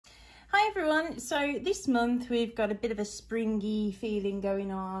everyone, so this month we've got a bit of a springy feeling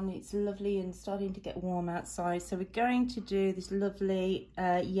going on. It's lovely and starting to get warm outside, so we're going to do this lovely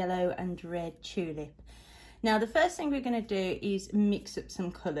yellow and red tulip. Now the first thing we're going to do is mix up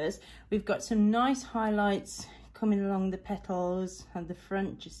some colours. We've got some nice highlights coming along the petals and the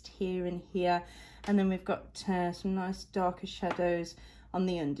front, just here and here, and then we've got some nice darker shadows on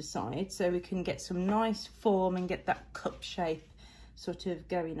the underside, so we can get some nice form and get that cup shape sort of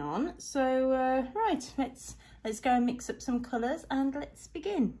going on. So right, let's go and mix up some colours and let's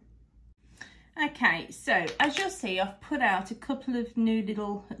begin. Okay, so as you'll see, I've put out a couple of new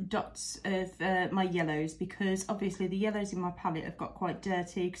little dots of my yellows, because obviously the yellows in my palette have got quite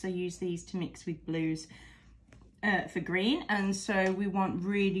dirty because I use these to mix with blues for green, and so we want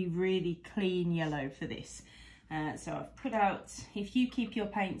really clean yellow for this. So I've put out, if you keep your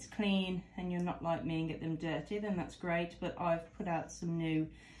paints clean and you're not like me and get them dirty, then that's great, but I've put out some new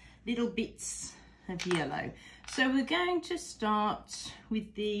little bits of yellow. So we're going to start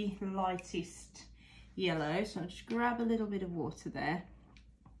with the lightest yellow, so I'll just grab a little bit of water there,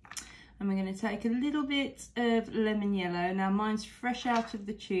 and we're going to take a little bit of lemon yellow. Now mine's fresh out of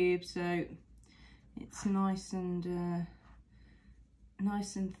the tube, so it's nice and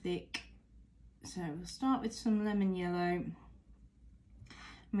thick. So we'll start with some lemon yellow, and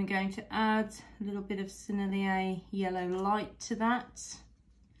we're going to add a little bit of Sennelier yellow light to that,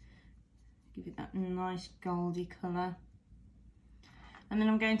 give it that nice goldy colour. And then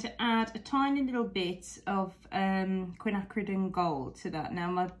I'm going to add a tiny little bit of quinacridone gold to that. Now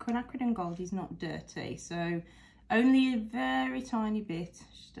my quinacridone gold is not dirty, so only a very tiny bit,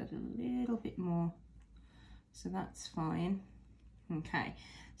 just add a little bit more, so that's fine. Okay,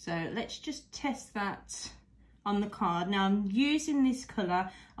 so let's just test that on the card. Now I'm using this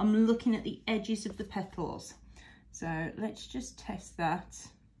colour, I'm looking at the edges of the petals, so let's just test that.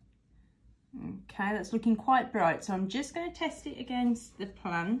 Okay, that's looking quite bright, so I'm just going to test it against the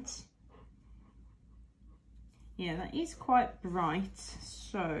plant. Yeah, that is quite bright,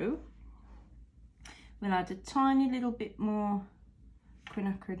 so we'll add a tiny little bit more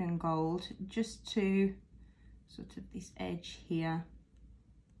quinacridone gold just to sort of this edge here.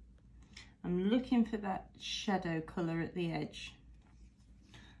 I'm looking for that shadow colour at the edge.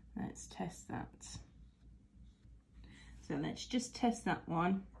 Let's test that. So let's just test that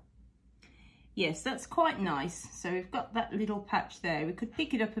one. Yes, that's quite nice. So we've got that little patch there. We could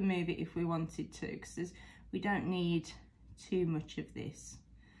pick it up and move it if we wanted to, because we don't need too much of this.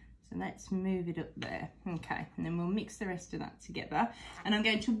 So let's move it up there. Okay, and then we'll mix the rest of that together. And I'm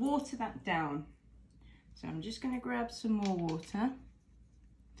going to water that down. So I'm just going to grab some more water,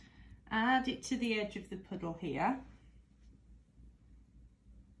 add it to the edge of the puddle here.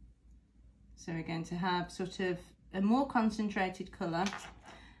 So we're going to have sort of a more concentrated colour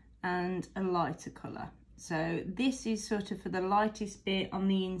and a lighter colour. So this is sort of for the lightest bit on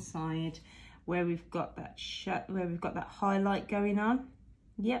the inside where we've got that highlight going on.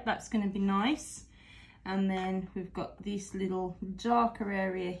 Yep, that's going to be nice. And then we've got this little darker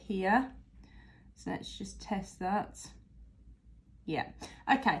area here. So let's just test that. Yeah,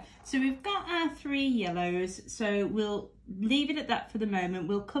 okay, so we've got our 3 yellows, so we'll leave it at that for the moment.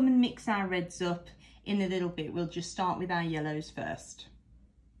 We'll come and mix our reds up in a little bit. We'll just start with our yellows first.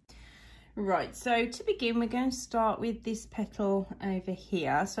 Right, so to begin, we're going to start with this petal over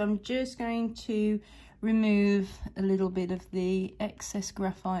here. So I'm just going to remove a little bit of the excess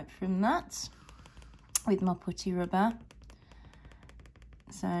graphite from that with my putty rubber.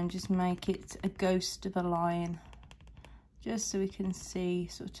 So and just make it a ghost of a line, just so we can see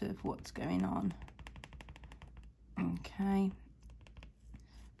sort of what's going on. Okay,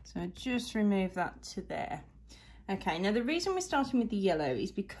 so just remove that to there. Okay, now the reason we're starting with the yellow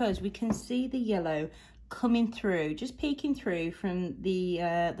is because we can see the yellow coming through, just peeking through from the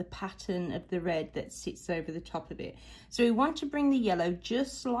pattern of the red that sits over the top of it. So we want to bring the yellow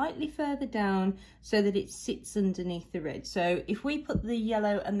just slightly further down so that it sits underneath the red. So if we put the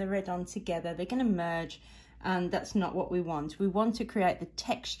yellow and the red on together, they're going to merge, and that's not what we want. We want to create the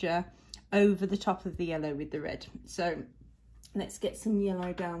texture over the top of the yellow with the red. So let's get some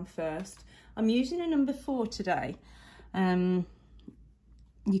yellow down first. I'm using a number 4 today.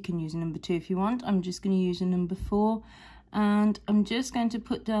 You can use a number 2 if you want. I'm just going to use a number 4, and I'm just going to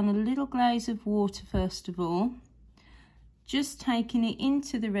put down a little glaze of water first of all, just taking it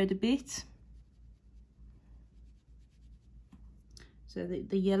into the red a bit so that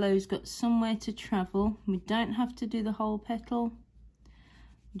the yellow's got somewhere to travel. We don't have to do the whole petal,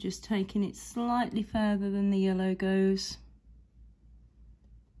 just taking it slightly further than the yellow goes.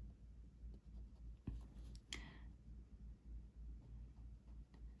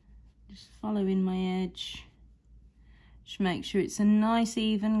 Just following my edge. Just make sure it's a nice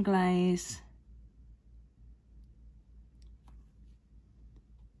even glaze.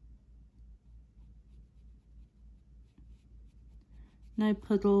 No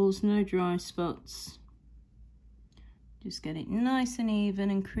puddles, no dry spots. Just get it nice and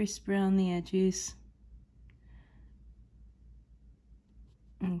even and crisp around the edges.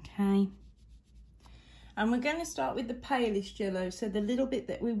 Okay. And we're going to start with the palest yellow, so the little bit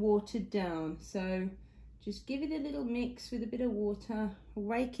that we watered down. So just give it a little mix with a bit of water,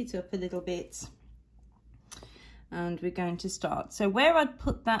 wake it up a little bit. And we're going to start. So where I'd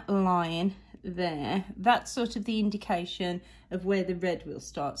put that line there, that's sort of the indication of where the red will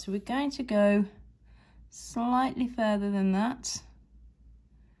start. So we're going to go slightly further than that.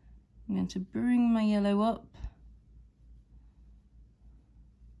 I'm going to bring my yellow up,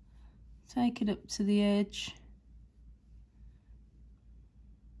 take it up to the edge,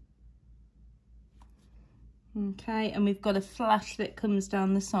 okay, and we've got a flash that comes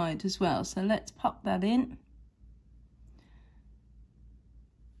down the side as well, so let's pop that in.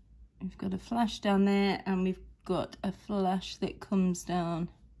 We've got a flash down there, and we've got a flash that comes down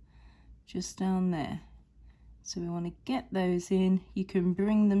just down there. So we want to get those in. You can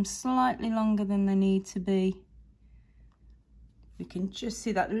bring them slightly longer than they need to be. We can just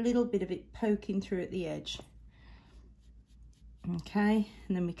see that little bit of it poking through at the edge. Okay,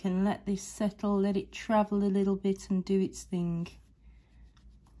 and then we can let this settle, let it travel a little bit and do its thing.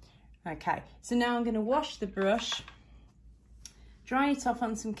 Okay, so now I'm going to wash the brush, dry it off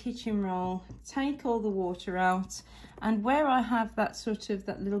on some kitchen roll, take all the water out, and where I have that sort of,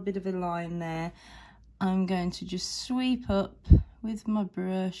 that little bit of a line there, I'm going to just sweep up with my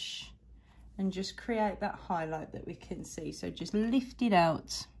brush and just create that highlight that we can see. So just lift it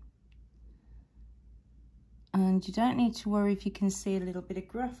out. And you don't need to worry if you can see a little bit of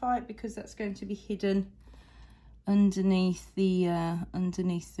graphite, because that's going to be hidden underneath the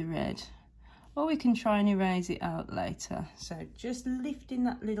red. Or we can try and erase it out later. So just lifting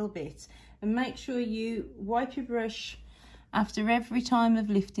that little bit, and make sure you wipe your brush after every time of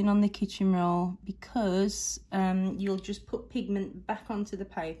lifting on the kitchen roll, because you'll just put pigment back onto the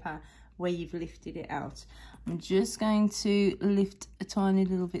paper where you've lifted it out. I'm just going to lift a tiny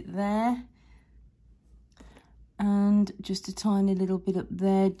little bit there, and just a tiny little bit up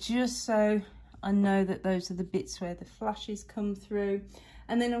there, just so I know that those are the bits where the flashes come through.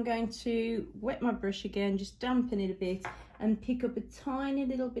 And then I'm going to wet my brush again, just dampen it a bit, and pick up a tiny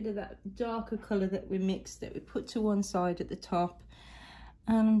little bit of that darker colour that we mixed, that we put to one side at the top.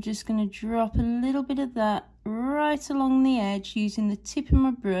 And I'm just going to drop a little bit of that right along the edge using the tip of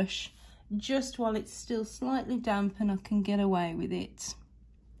my brush, just while it's still slightly damp and I can get away with it.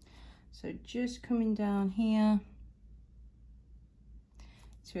 So just coming down here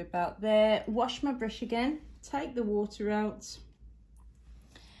to about there. Wash my brush again, take the water out,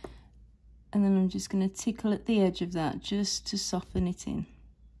 and then I'm just going to tickle at the edge of that just to soften it in.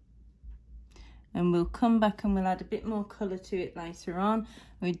 And we'll come back and we'll add a bit more colour to it later on.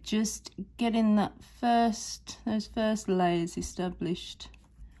 We're just getting that those first layers established.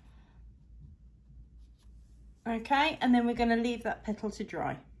 Okay, and then we're going to leave that petal to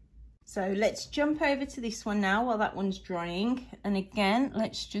dry. So let's jump over to this one now while that one's drying. And again,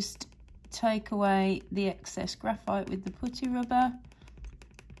 let's just take away the excess graphite with the putty rubber.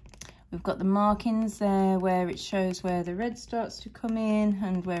 We've got the markings there where it shows where the red starts to come in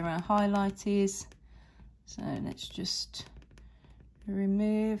and where our highlight is. So let's just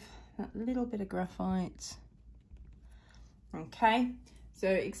remove that little bit of graphite. Okay, so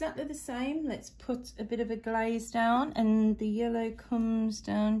exactly the same. Let's put a bit of a glaze down, and the yellow comes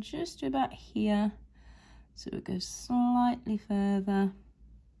down just to about here. So it goes slightly further.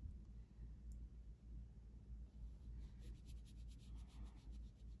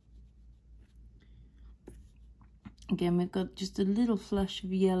 Again, we've got just a little flash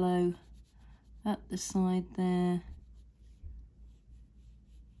of yellow at the side there.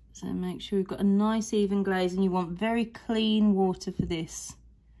 So make sure we've got a nice even glaze, and you want very clean water for this.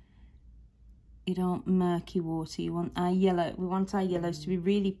 You don't want murky water. You want our yellow, we want our yellows to be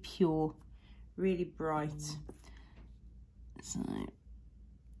really pure, really bright. So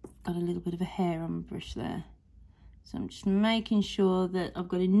got a little bit of a hair on my brush there. So I'm just making sure that I've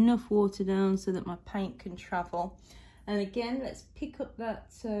got enough water down so that my paint can travel. And again, let's pick up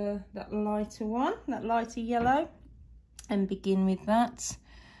that that lighter one, that lighter yellow, and begin with that.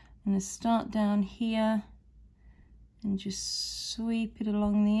 I'm going to start down here and just sweep it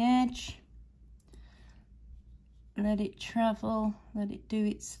along the edge. Let it travel, let it do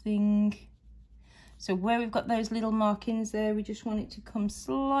its thing. So where we've got those little markings there, we just want it to come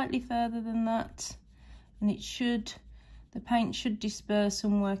slightly further than that, and the paint should disperse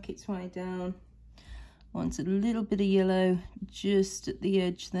and work its way down. Want a little bit of yellow just at the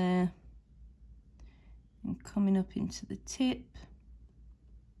edge there, and coming up into the tip.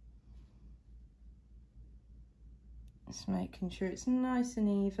 Just making sure it's nice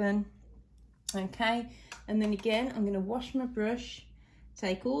and even. Okay, and then again, I'm going to wash my brush,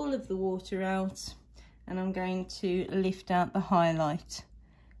 take all of the water out, and I'm going to lift out the highlight.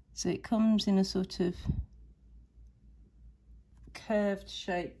 So it comes in a sort of curved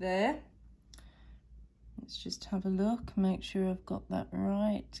shape there. Let's just have a look, make sure I've got that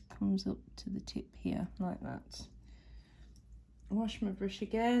right. Comes up to the tip here, like that. Wash my brush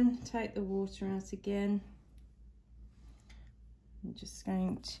again, take the water out again. I'm just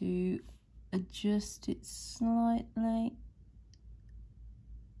going to adjust it slightly.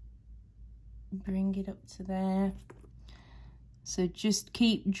 Bring it up to there. So just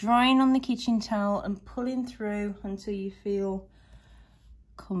keep drying on the kitchen towel and pulling through until you feel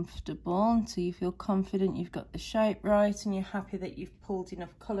comfortable, until you feel confident you've got the shape right and you're happy that you've pulled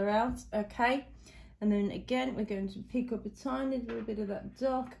enough colour out. Okay, and then again we're going to pick up a tiny little bit of that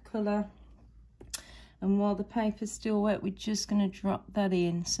darker colour, and while the paper's still wet we're just going to drop that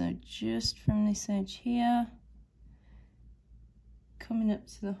in. So just from this edge here, coming up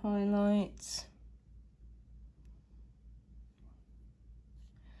to the highlights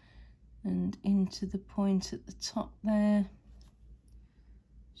and into the point at the top there.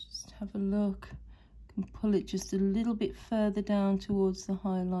 Just have a look. You can pull it just a little bit further down towards the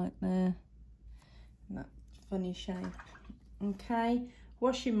highlight there. And that funny shape. Okay,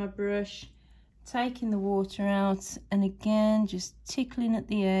 washing my brush, taking the water out, and again just tickling at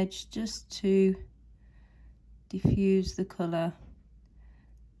the edge just to diffuse the colour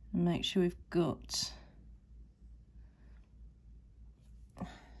and make sure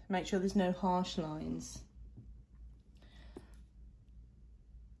make sure there's no harsh lines.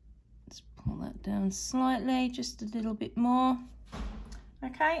 Let's pull that down slightly, just a little bit more.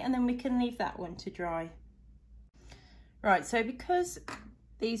 Okay, and then we can leave that one to dry. Right, so because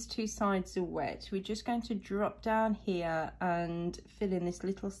these two sides are wet, we're just going to drop down here and fill in this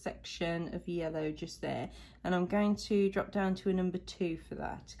little section of yellow just there. And I'm going to drop down to a number 2 for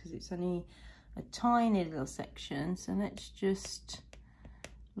that because it's only a tiny little section. So let's just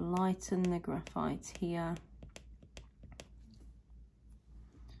lighten the graphite here.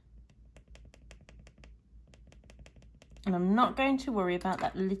 And I'm not going to worry about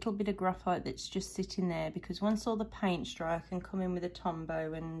that little bit of graphite that's just sitting there, because once all the paint's dry, I can come in with a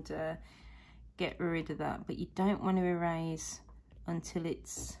Tombow and get rid of that. But you don't want to erase until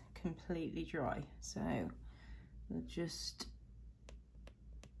it's completely dry. So we'll just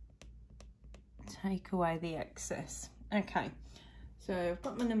take away the excess. Okay, so I've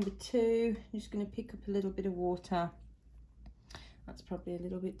got my number 2. I'm just going to pick up a little bit of water. That's probably a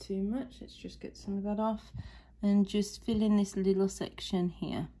little bit too much. Let's just get some of that off. And just fill in this little section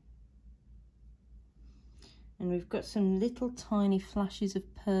here. And we've got some little tiny flashes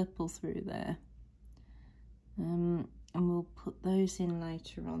of purple through there. And we'll put those in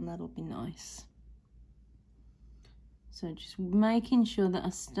later on, that'll be nice. So just making sure that I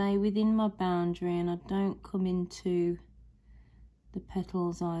stay within my boundary and I don't come into the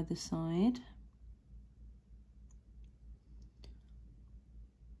petals either side.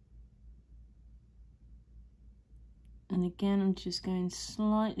 And again, I'm just going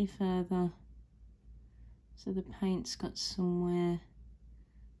slightly further so the paint's got somewhere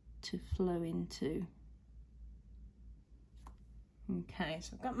to flow into. Okay,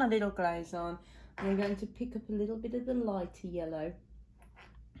 so I've got my little glaze on. I'm going to pick up a little bit of the lighter yellow.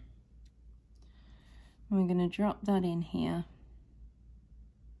 And we're going to drop that in here.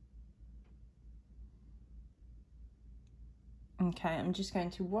 Okay, I'm just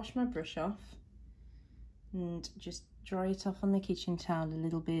going to wash my brush off and just dry it off on the kitchen towel a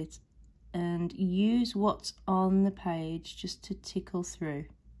little bit and use what's on the page just to tickle through.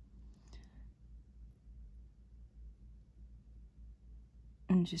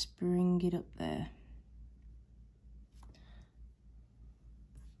 And just bring it up there.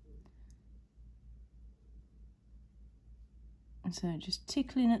 And so just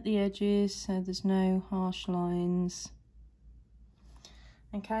tickling at the edges so there's no harsh lines.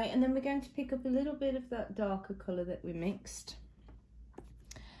 Okay, and then we're going to pick up a little bit of that darker colour that we mixed.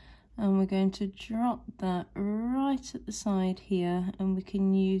 And we're going to drop that right at the side here, and we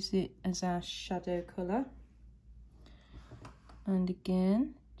can use it as our shadow colour. And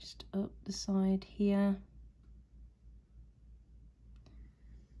again, just up the side here.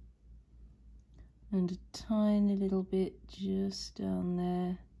 and a tiny little bit just down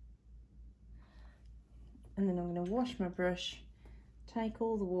there. And then I'm going to wash my brush, take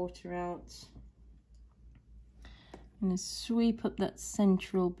all the water out. I'm going to sweep up that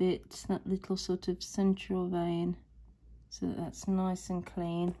central bit, that little sort of central vein, so that that's nice and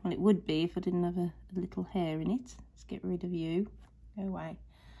clean. Well, it would be if I didn't have a little hair in it. Let's get rid of you. Go away.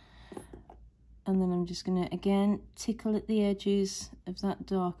 And then I'm just going to, again, tickle at the edges of that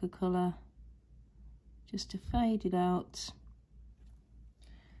darker colour, just to fade it out.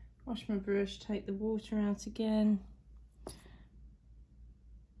 Wash my brush, take the water out again,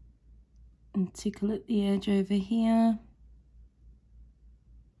 and tickle at the edge over here.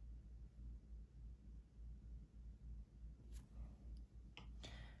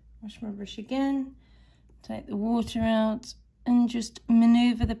 Wash my brush again, take the water out, and just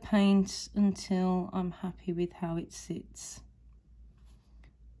manoeuvre the paint until I'm happy with how it sits.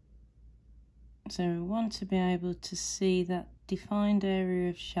 So we want to be able to see that defined area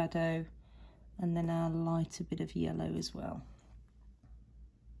of shadow, and then our lighter bit of yellow as well.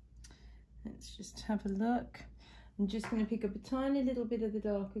 Let's just have a look. I'm just going to pick up a tiny little bit of the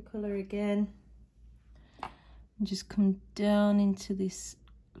darker colour again, and just come down into this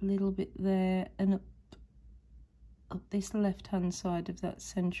little bit there, and up this left hand side of that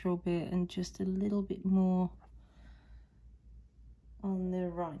central bit, and just a little bit more on the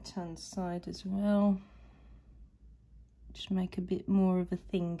right hand side as well. Just make a bit more of a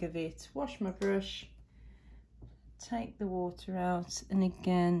thing of it. Wash my brush, take the water out, and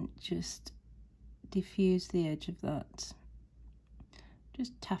again just diffuse the edge of that,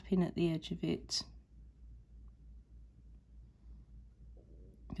 just tapping at the edge of it,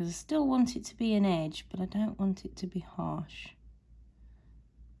 because I still want it to be an edge, but I don't want it to be harsh.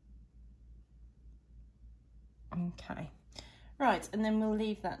 Okay, right, and then we'll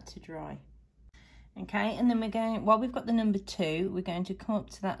leave that to dry. Okay, and then we're going, while we've got the number 2, we're going to come up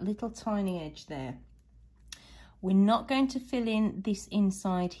to that little tiny edge there. We're not going to fill in this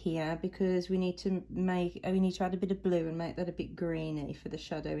inside here, because we need to add a bit of blue and make that a bit greeny for the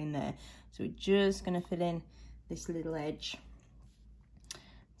shadow in there. So we're just going to fill in this little edge.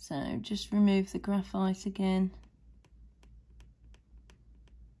 So just remove the graphite again.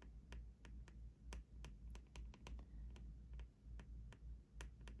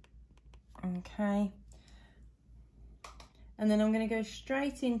 Okay, and then I'm going to go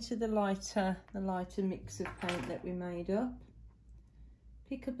straight into the lighter mix of paint that we made up.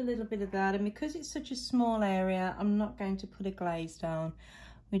 Pick up a little bit of that, and because it's such a small area, I'm not going to put a glaze down.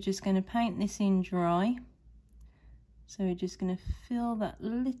 We're just going to paint this in dry. So we're just going to fill that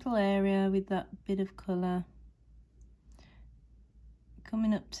little area with that bit of colour,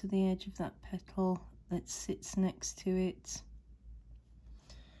 coming up to the edge of that petal that sits next to it.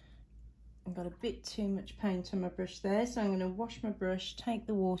 I've got a bit too much paint on my brush there, so I'm going to wash my brush, take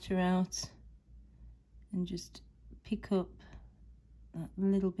the water out, and just pick up that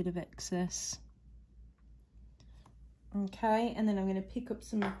little bit of excess. Okay, and then I'm going to pick up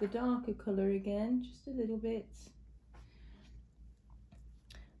some of the darker colour again, just a little bit.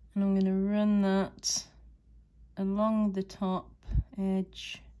 And I'm going to run that along the top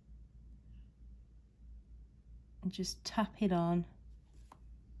edge and just tap it on,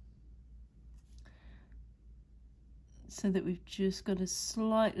 so that we've just got a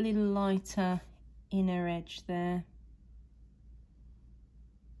slightly lighter inner edge there.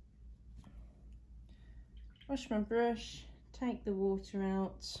 Wash my brush, take the water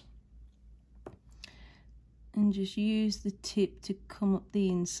out, and just use the tip to come up the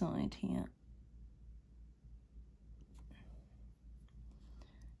inside here.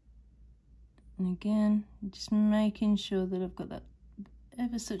 And again, just making sure that I've got that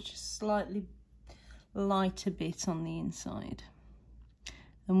ever such slightly lighter bit on the inside.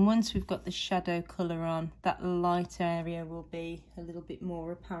 And once we've got the shadow colour on, that light area will be a little bit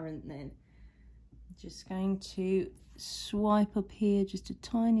more apparent then. Just going to swipe up here just a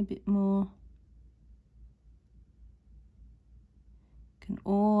tiny bit more. Can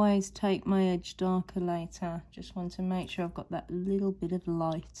always take my edge darker later. Just want to make sure I've got that little bit of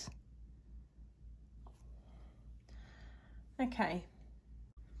light. Okay,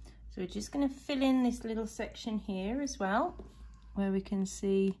 so we're just going to fill in this little section here as well, where we can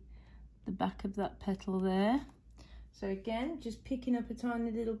see the back of that petal there. So again, just picking up a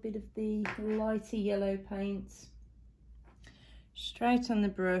tiny little bit of the lighter yellow paint, straight on the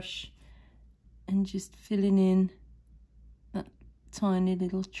brush, and just filling in that tiny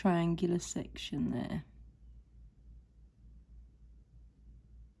little triangular section there.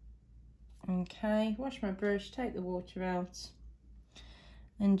 Okay, wash my brush, take the water out,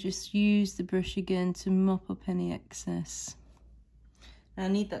 and just use the brush again to mop up any excess. I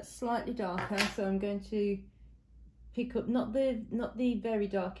need that slightly darker, so I'm going to pick up not the very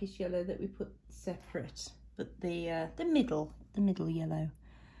darkest yellow that we put separate, but the middle yellow.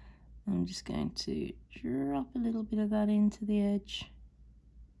 I'm just going to drop a little bit of that into the edge.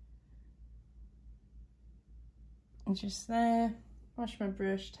 And just there, wash my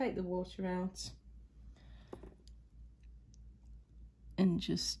brush, take the water out, and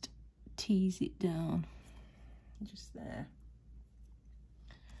just tease it down, just there.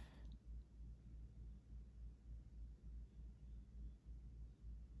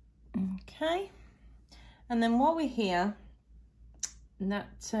 Okay, and then while we're here,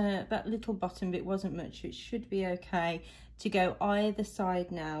 that little bottom bit wasn't much, so it should be okay to go either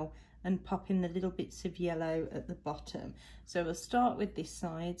side now and pop in the little bits of yellow at the bottom. So we'll start with this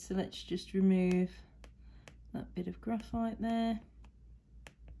side, so let's just remove that bit of graphite there.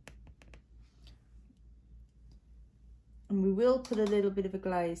 And we will put a little bit of a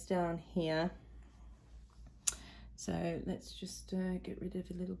glaze down here. So let's just get rid of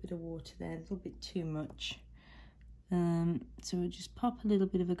a little bit of water there, a little bit too much. So we'll just pop a little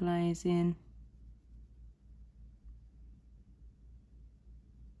bit of a glaze in.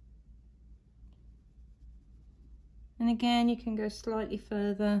 And again, you can go slightly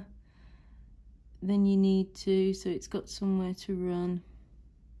further than you need to, so it's got somewhere to run.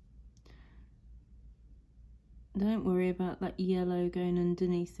 Don't worry about that yellow going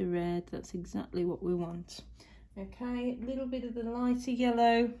underneath the red, that's exactly what we want. Okay, a little bit of the lighter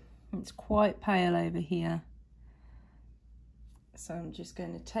yellow, it's quite pale over here. So I'm just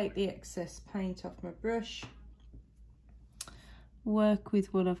going to take the excess paint off my brush, work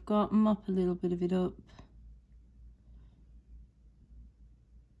with what I've got, mop a little bit of it up,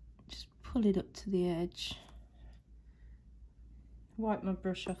 just pull it up to the edge, wipe my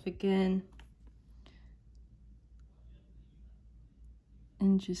brush off again,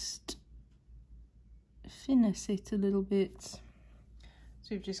 and just finesse it a little bit. So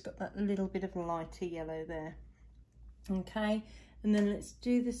we've just got that little bit of lighter yellow there. Okay, and then let's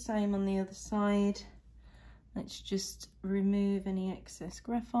do the same on the other side. Let's just remove any excess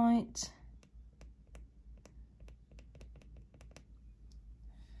graphite.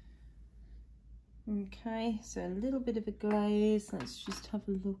 Okay, so a little bit of a glaze. Let's just have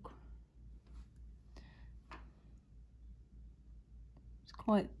a look. It's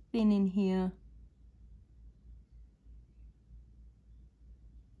quite thin in here.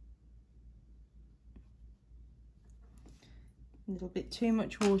 A little bit too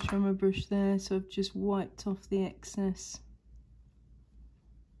much water on my brush there, so I've just wiped off the excess.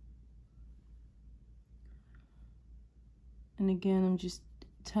 And again, I'm just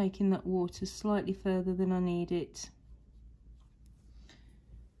taking that water slightly further than I need it.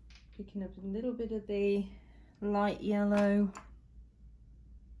 Picking up a little bit of the light yellow.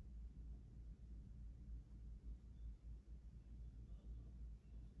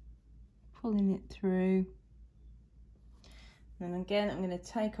 Pulling it through. And again, I'm going to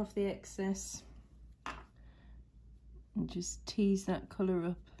take off the excess and just tease that colour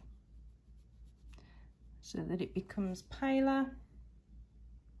up so that it becomes paler.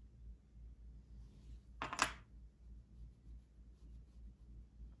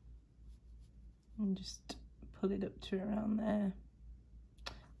 And just pull it up to around there.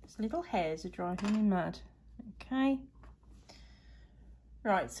 These little hairs are driving me mad. Okay.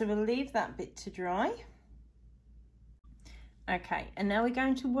 Right, so we'll leave that bit to dry. Okay, and now we're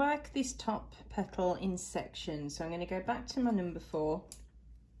going to work this top petal in sections. So I'm going to go back to my number 4.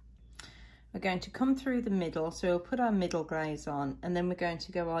 We're going to come through the middle, so we'll put our middle glaze on, and then we're going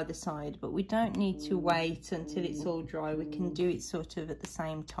to go either side, but we don't need to wait until it's all dry. We can do it sort of at the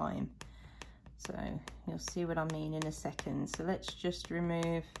same time. So you'll see what I mean in a second. So let's just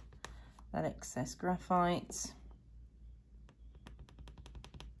remove that excess graphite.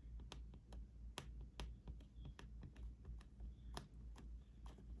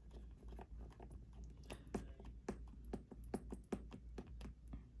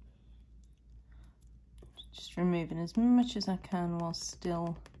 Just removing as much as I can while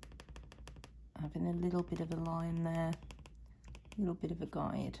still having a little bit of a line there, a little bit of a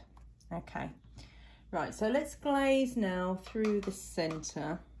guide. Okay, right, so let's glaze now through the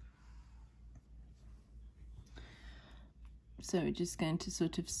center. So we're just going to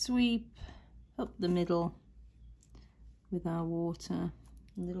sort of sweep up the middle with our water.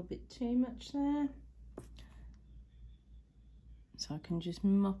 A little bit too much there. So I can just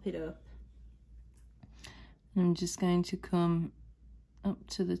mop it up. I'm just going to come up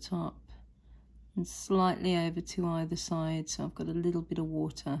to the top and slightly over to either side, so I've got a little bit of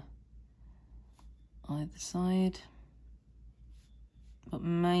water either side, but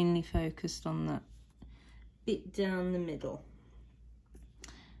mainly focused on that bit down the middle,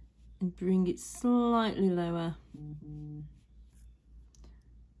 and bring it slightly lower.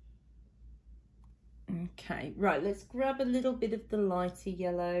 Okay, right, let's grab a little bit of the lighter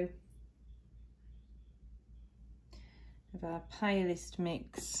yellow of our palest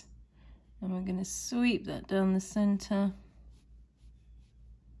mix, and we're going to sweep that down the centre.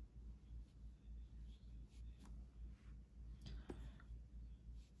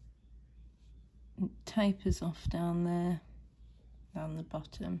 It tapers off down there, down the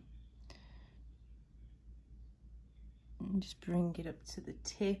bottom. And just bring it up to the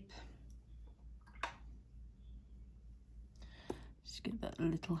tip. Just get that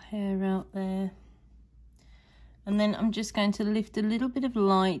little hair out there. And then I'm just going to lift a little bit of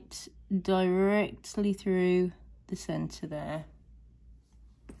light directly through the centre there.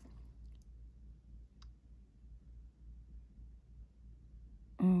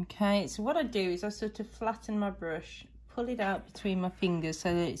 Okay, so what I do is I sort of flatten my brush, pull it out between my fingers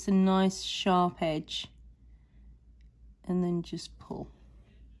so that it's a nice sharp edge, and then just pull.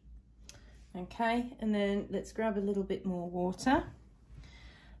 Okay, and then let's grab a little bit more water,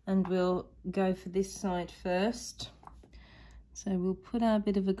 and we'll go for this side first. So we'll put our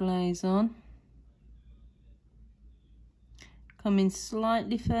bit of a glaze on, come in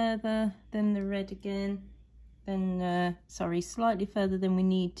slightly further than the red again, then sorry, slightly further than we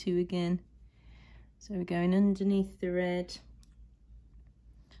need to again. So we're going underneath the red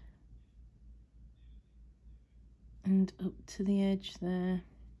and up to the edge there.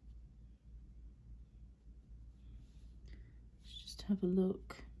 Let's just have a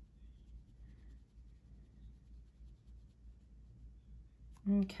look.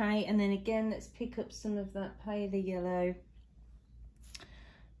 Okay, and then again, let's pick up some of that paler yellow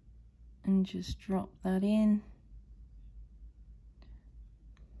and just drop that in.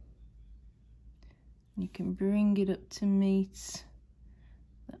 You can bring it up to meet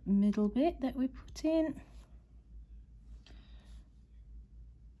that middle bit that we put in.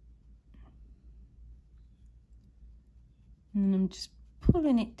 And I'm just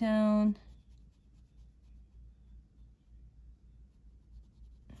pulling it down.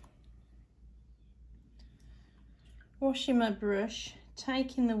 Washing my brush,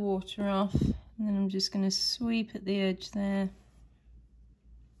 taking the water off, and then I'm just going to sweep at the edge there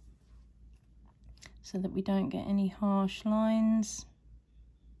so that we don't get any harsh lines.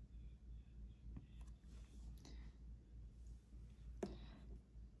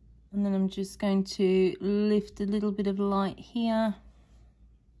 And then I'm just going to lift a little bit of light here.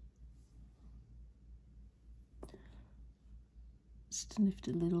 Just to lift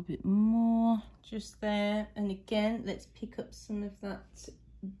a little bit more, just there. And again, let's pick up some of that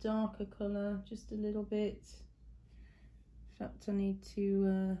darker colour, just a little bit. In fact, I need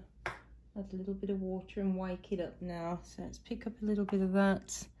to add a little bit of water and wake it up now. So let's pick up a little bit of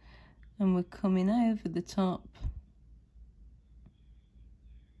that, and we're coming over the top.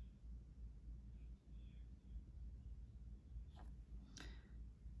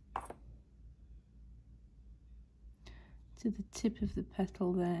 To the tip of the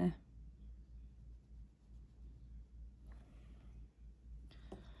petal there.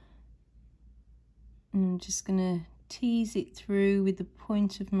 And I'm just going to tease it through with the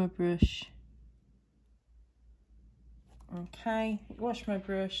point of my brush. Okay, wash my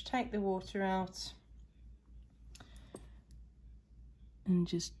brush, take the water out, and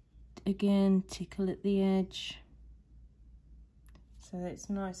just again tickle at the edge so that it's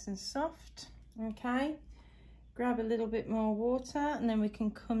nice and soft. Okay. Grab a little bit more water, and then we can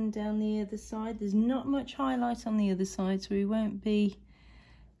come down the other side. There's not much highlight on the other side, so we won't be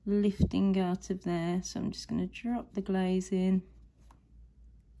lifting out of there. So I'm just going to drop the glaze in,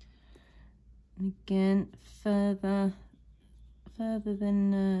 and again further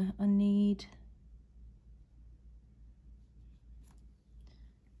than I need.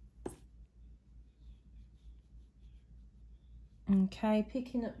 Okay,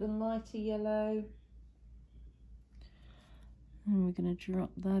 picking up the lighter yellow. And we're going to drop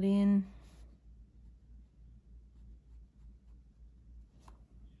that in.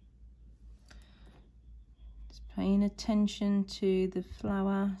 Just paying attention to the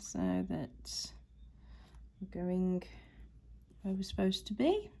flower so that we're going where we're supposed to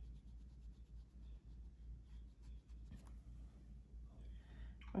be.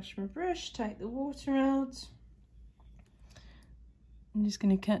 Wash my brush, take the water out. I'm just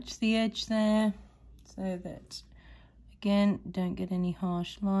going to catch the edge there so that, again, don't get any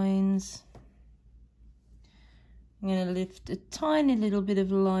harsh lines. I'm going to lift a tiny little bit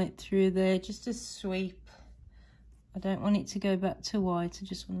of light through there, just a sweep. I don't want it to go back to white, I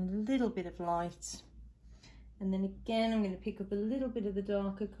just want a little bit of light. And then again, I'm going to pick up a little bit of the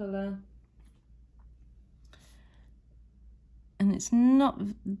darker colour. And it's not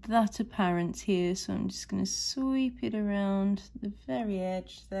that apparent here, so I'm just going to sweep it around the very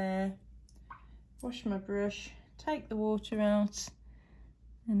edge there. Wash my brush, take the water out,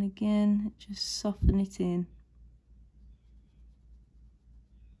 and again, just soften it in.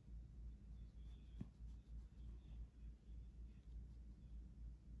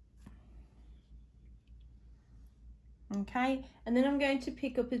 Okay, and then I'm going to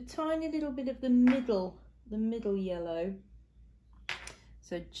pick up a tiny little bit of the middle yellow.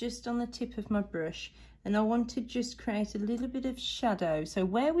 So just on the tip of my brush, and I want to just create a little bit of shadow. So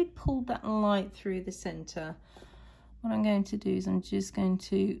where we pulled that light through the center, what I'm going to do is I'm just going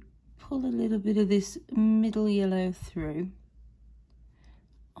to pull a little bit of this middle yellow through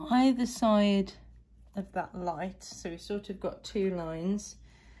either side of that light. So we've sort of got two lines.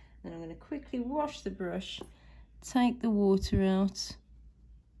 Then I'm going to quickly wash the brush, take the water out,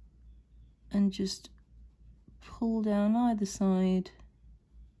 and just pull down either side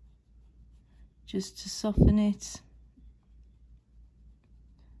just to soften it,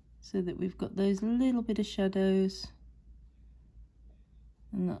 so that we've got those little bit of shadows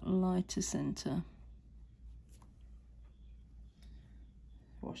and that lighter center.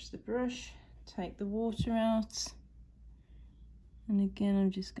 Wash the brush, take the water out, and again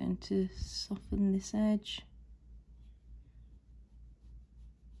I'm just going to soften this edge.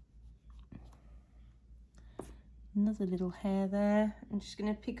 Another little hair there. I'm just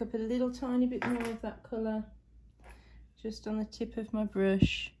going to pick up a little tiny bit more of that colour just on the tip of my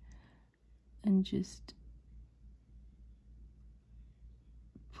brush and just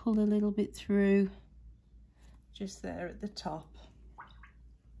pull a little bit through just there at the top.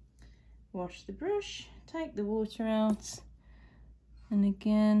 Wash the brush, take the water out, and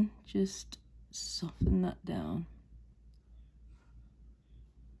again just soften that down.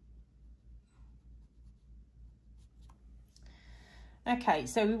 Okay,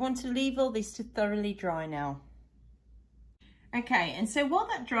 so we want to leave all this to thoroughly dry now. Okay, and so while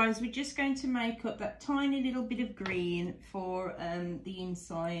that dries, we're just going to make up that tiny little bit of green for the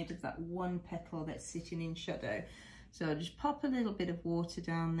inside of that one petal that's sitting in shadow. So I'll just pop a little bit of water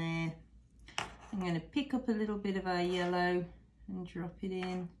down there. I'm going to pick up a little bit of our yellow and drop it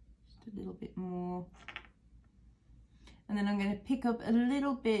in, just a little bit more. And then I'm going to pick up a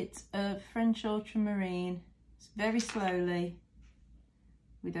little bit of French ultramarine, very slowly.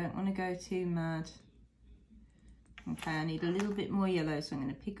 We don't want to go too mad. Okay, I need a little bit more yellow, so I'm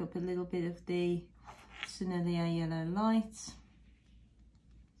going to pick up a little bit of the Sennelier Yellow Light.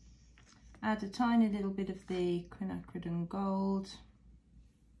 Add a tiny little bit of the Quinacridone Gold.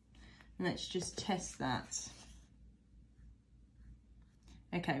 And let's just test that.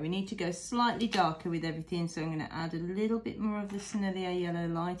 Okay, we need to go slightly darker with everything, so I'm going to add a little bit more of the Sennelier Yellow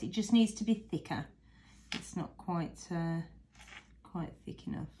Light. It just needs to be thicker. It's not quite thick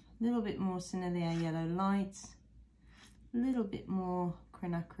enough. A little bit more Sennelier Yellow Light, a little bit more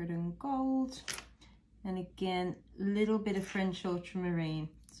Quinacridone Gold, and again a little bit of French ultramarine,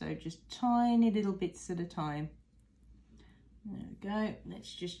 so just tiny little bits at a time. There we go.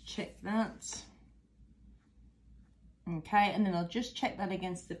 Let's just check that. Okay, and then I'll just check that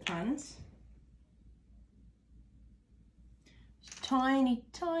against the plant. Just tiny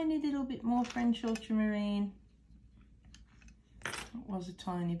little bit more French ultramarine. That was a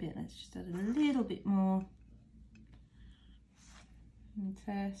tiny bit. Let's just add a little bit more and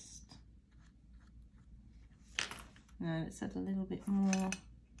test. No, let's add a little bit more.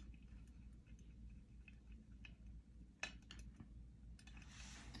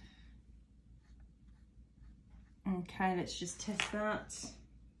 Okay, let's just test that.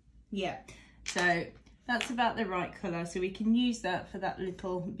 Yeah, so that's about the right colour, so we can use that for that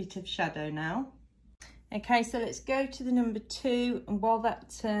little bit of shadow now. Okay, so let's go to the number 2, and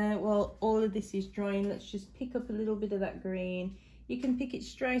while all of this is drying, let's just pick up a little bit of that green. You can pick it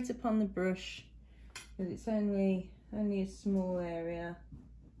straight up on the brush because it's only a small area.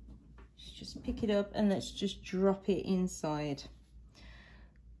 Just pick it up and let's just drop it inside.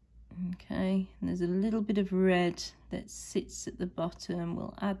 Okay, and there's a little bit of red that sits at the bottom.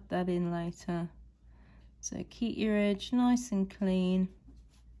 We'll add that in later. So keep your edge nice and clean.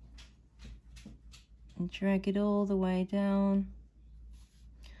 And drag it all the way down.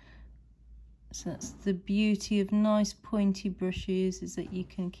 So that's the beauty of nice pointy brushes, is that you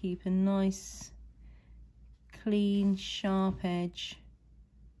can keep a nice clean sharp edge.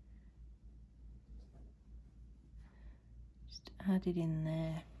 add it in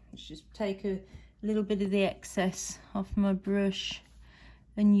there. Let's just take a little bit of the excess off my brush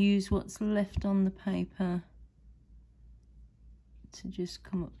and use what's left on the paper to just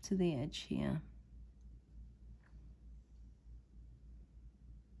come up to the edge here.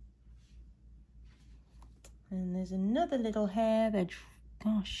 And there's another little hair.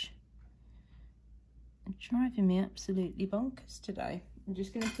 Gosh, they're driving me absolutely bonkers today. I'm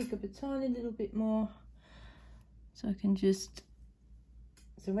just going to pick up a tiny little bit more so I can just,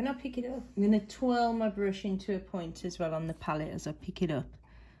 so when I pick it up, I'm going to twirl my brush into a point as well on the palette as I pick it up,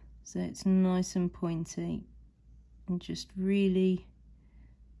 so it's nice and pointy, and just really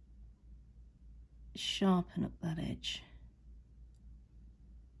sharpen up that edge.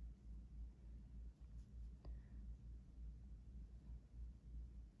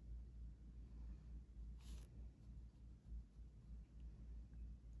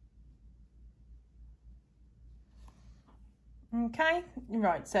 Okay,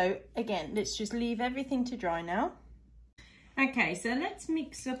 right, so again, let's just leave everything to dry now. Okay, so let's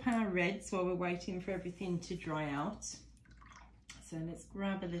mix up our reds while we're waiting for everything to dry out. So let's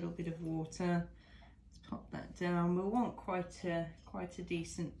grab a little bit of water, let's pop that down. We'll want quite a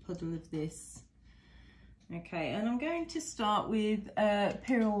decent puddle of this. Okay, and I'm going to start with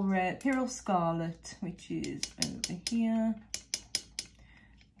Pyrrole Scarlet, which is over here,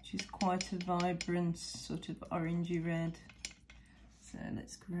 which is quite a vibrant sort of orangey red. So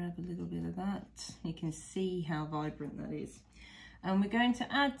let's grab a little bit of that. You can see how vibrant that is. And we're going to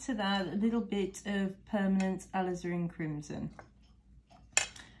add to that a little bit of permanent alizarin crimson.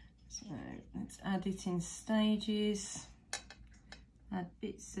 So let's add it in stages, add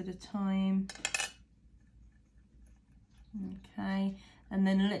bits at a time. Okay, and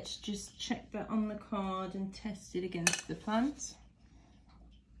then let's just check that on the card and test it against the plant.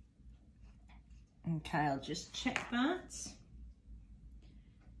 Okay, I'll just check that.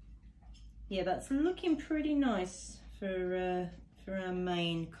 Yeah, that's looking pretty nice for our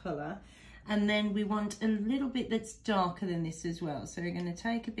main colour. And then we want a little bit that's darker than this as well. So we're going to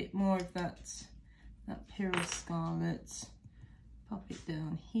take a bit more of that Pyrrole Scarlet, pop it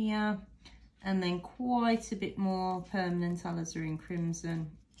down here, and then quite a bit more permanent alizarin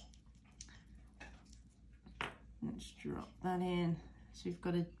crimson. Let's drop that in. So we've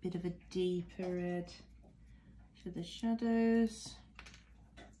got a bit of a deeper red for the shadows.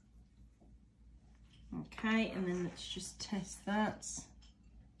 Okay, and then let's just test that.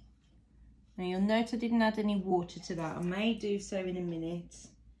 Now you'll note I didn't add any water to that. I may do so in a minute.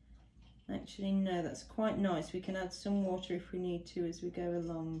 Actually, no, that's quite nice. We can add some water if we need to as we go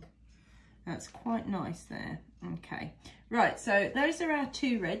along. That's quite nice there. Okay, right, so those are our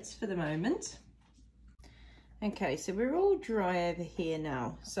two reds for the moment. Okay, so we're all dry over here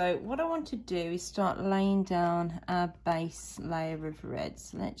now. So what I want to do is start laying down our base layer of red.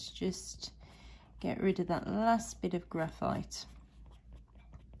 So let's just get rid of that last bit of graphite.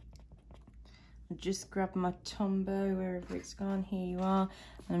 I'll just grab my Tombow wherever it's gone. Here you are.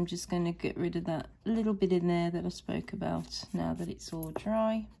 And I'm just going to get rid of that little bit in there that I spoke about now that it's all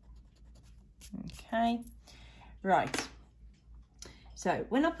dry. Okay, right. So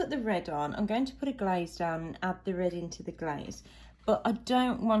when I put the red on, I'm going to put a glaze down and add the red into the glaze. But I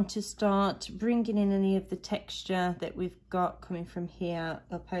don't want to start bringing in any of the texture that we've got coming from here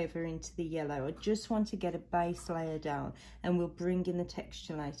up over into the yellow. I just want to get a base layer down, and we'll bring in the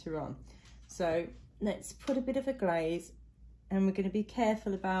texture later on. So let's put a bit of a glaze, and we're going to be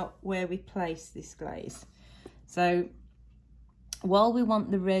careful about where we place this glaze. So while we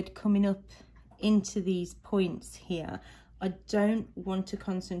want the red coming up into these points here, I don't want to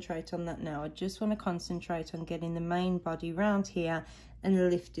concentrate on that now. I just want to concentrate on getting the main body round here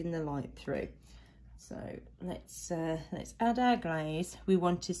and lifting the light through. So let's add our glaze. We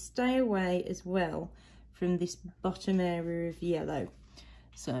want to stay away as well from this bottom area of yellow.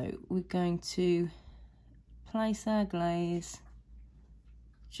 So we're going to place our glaze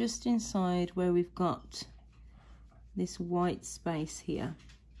just inside where we've got this white space here.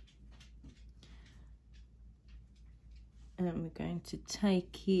 And we're going to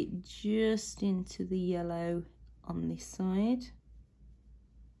take it just into the yellow on this side.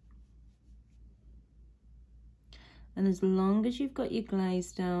 And as long as you've got your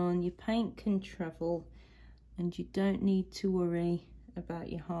glaze down, your paint can travel and you don't need to worry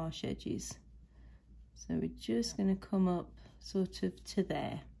about your harsh edges. So we're just going to come up sort of to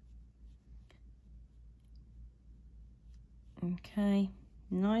there. Okay,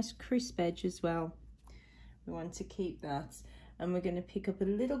 nice crisp edge as well. We want to keep that, and we're going to pick up a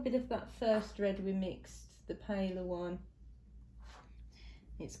little bit of that first red we mixed, the paler one.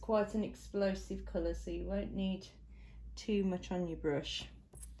 It's quite an explosive colour, so you won't need too much on your brush.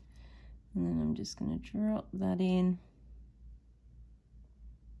 And then I'm just going to drop that in.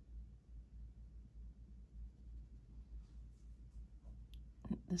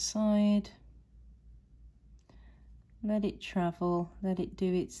 At the side. Let it travel, let it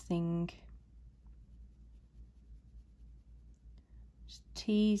do its thing. Just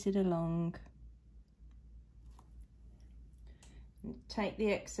tease it along. And take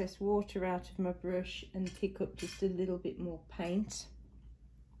the excess water out of my brush and pick up just a little bit more paint.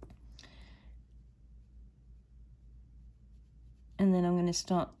 And then I'm going to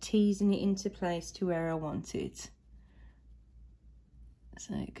start teasing it into place to where I want it.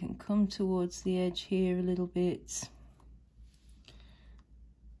 So it can come towards the edge here a little bit.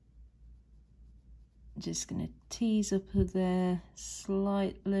 Just going to tease up there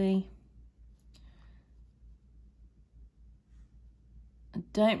slightly. I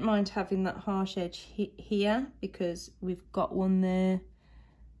don't mind having that harsh edge here because we've got one there.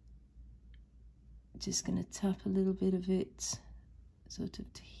 Just going to tap a little bit of it sort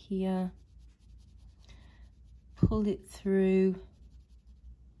of to here, pull it through,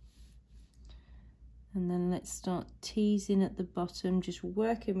 and then let's start teasing at the bottom, just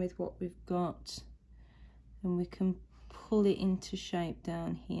working with what we've got, and we can pull it into shape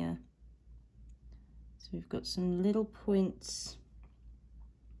down here. So we've got some little points,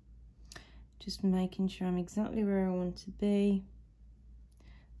 just making sure I'm exactly where I want to be.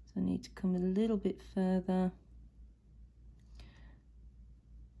 So I need to come a little bit further.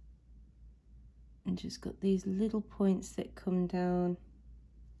 And just got these little points that come down,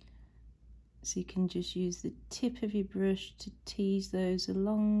 so you can just use the tip of your brush to tease those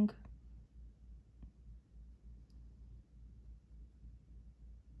along.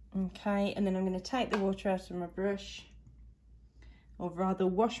 Okay, and then I'm going to take the water out of my brush, or rather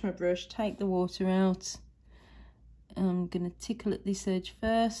wash my brush, take the water out. I'm going to tickle at this edge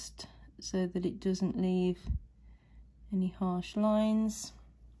first so that it doesn't leave any harsh lines.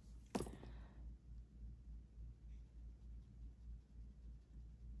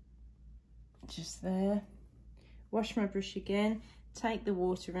 Just there. Wash my brush again, take the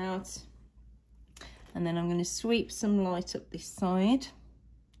water out, and then I'm going to sweep some light up this side.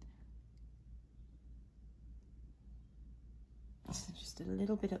 So just a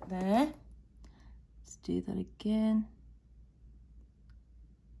little bit up there. Let's do that again.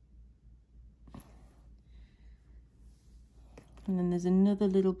 And then there's another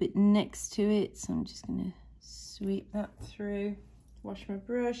little bit next to it, so I'm just going to sweep that through. Wash my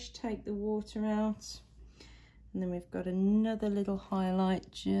brush, take the water out, and then we've got another little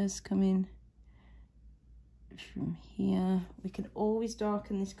highlight just coming from here. We can always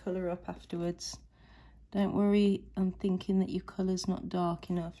darken this colour up afterwards. Don't worry, I'm thinking that your colour's not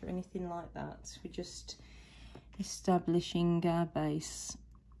dark enough or anything like that. We're just establishing our base.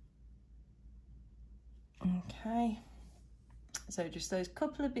 Okay, so just those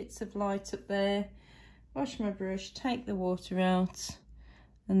couple of bits of light up there. Wash my brush, take the water out,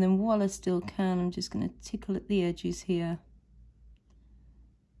 and then while I still can, I'm just going to tickle at the edges here.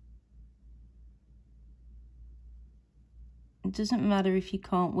 It doesn't matter if you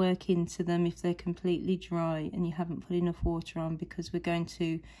can't work into them if they're completely dry and you haven't put enough water on, because we're going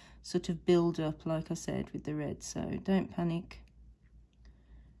to sort of build up, like I said, with the red, so don't panic.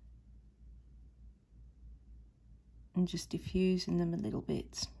 And just diffusing them a little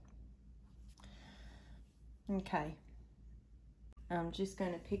bit. Okay, I'm just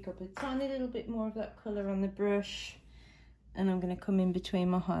going to pick up a tiny little bit more of that colour on the brush, and I'm going to come in between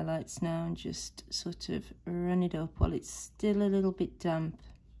my highlights now and just sort of run it up while it's still a little bit damp.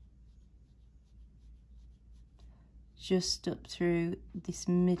 Just up through this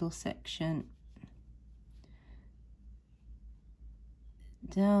middle section.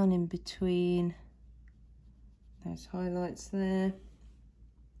 Down in between those highlights there.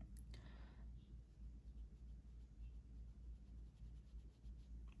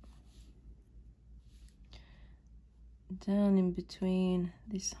 Down in between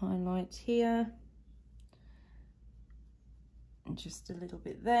this highlight here, and just a little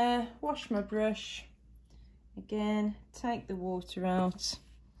bit there. Wash my brush again, take the water out,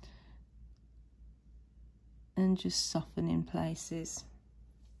 and just soften in places.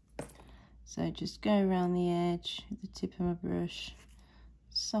 So just go around the edge with the tip of my brush,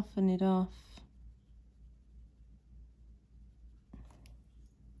 soften it off.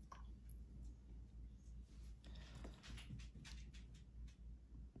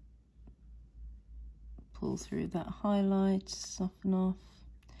 Pull through that highlight, soften off.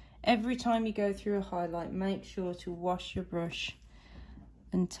 Every time you go through a highlight, make sure to wash your brush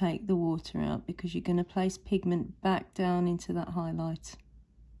and take the water out, because you're going to place pigment back down into that highlight.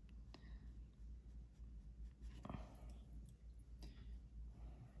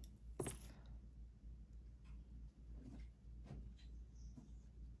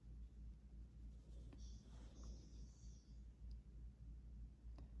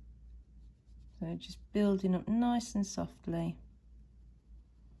 So just building up nice and softly.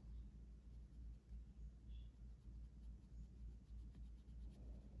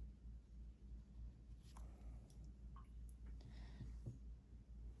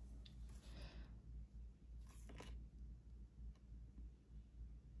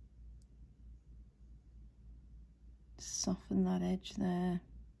 Soften that edge there.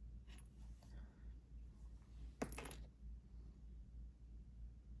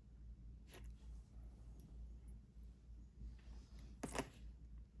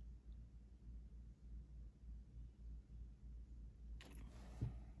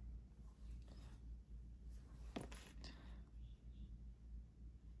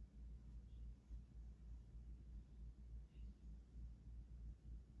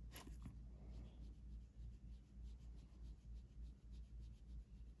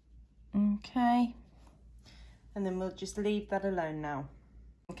 Okay, and then we'll just leave that alone now.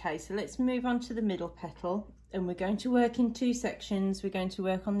 Okay, so let's move on to the middle petal, and we're going to work in two sections. We're going to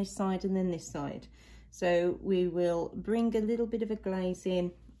work on this side and then this side. So we will bring a little bit of a glaze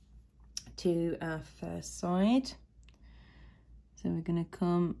in to our first side. So we're going to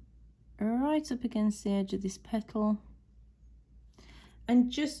come right up against the edge of this petal and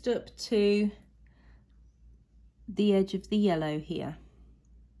just up to the edge of the yellow here.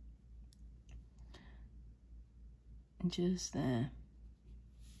 Just there,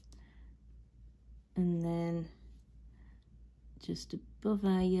 and then just above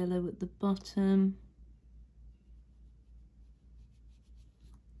our yellow at the bottom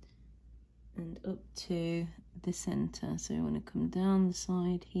and up to the center. So we want to come down the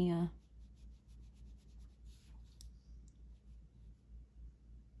side here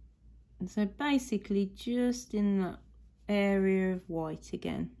and so basically just in that area of white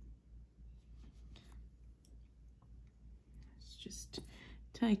again. Just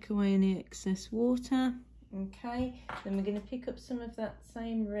take away any excess water. Okay, then we're going to pick up some of that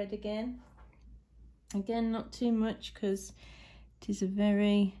same red again. Again, not too much because it is a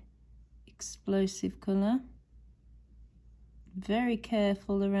very explosive colour. Very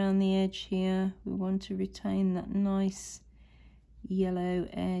careful around the edge here. We want to retain that nice yellow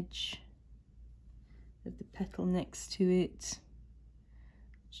edge of the petal next to it.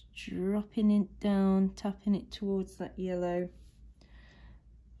 Just dropping it down, tapping it towards that yellow,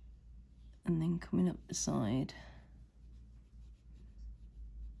 and then coming up the side.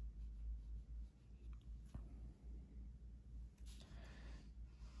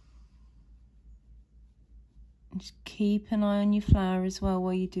 And just keep an eye on your flower as well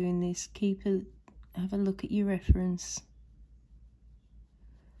while you're doing this. Have a look at your reference.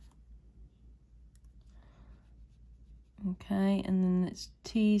 Okay, and then let's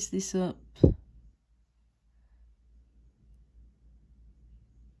tease this up.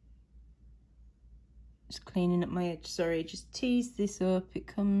 Just cleaning up my edge, sorry, just tease this up. It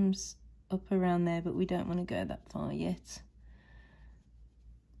comes up around there, but we don't want to go that far yet.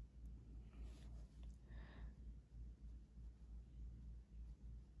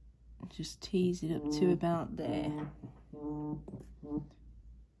 Just tease it up to about there.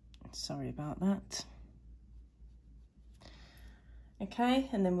 Sorry about that. Okay,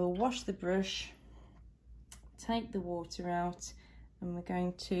 and then we'll wash the brush, take the water out, and we're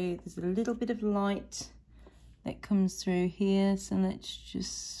going to, there's a little bit of light that comes through here, so let's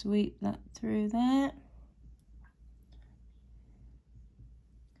just sweep that through there.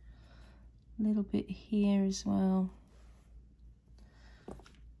 A little bit here as well.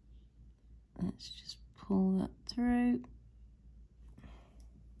 Let's just pull that through.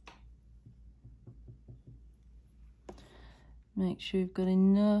 Make sure you've got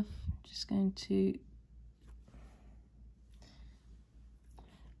enough. Just going to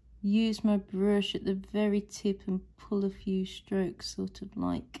use my brush at the very tip and pull a few strokes, sort of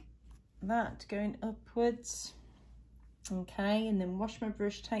like that, going upwards. Okay, and then wash my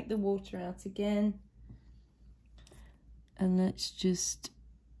brush, take the water out again, and let's just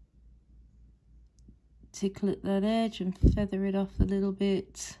tickle at that edge and feather it off a little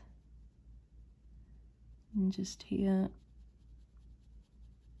bit. And just here.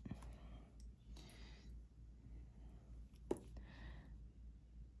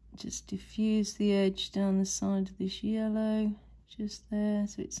 Just diffuse the edge down the side of this yellow, just there,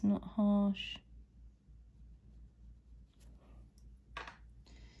 so it's not harsh.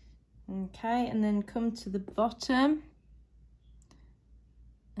 Okay, and then come to the bottom.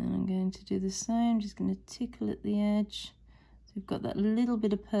 And I'm going to do the same, just going to tickle at the edge. So we've got that little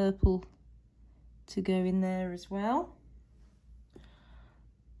bit of purple to go in there as well.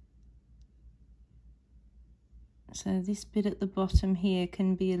 So this bit at the bottom here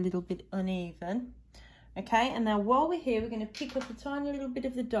can be a little bit uneven. Okay, and now while we're here, we're going to pick up a tiny little bit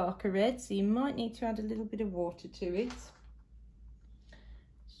of the darker red, so you might need to add a little bit of water to it.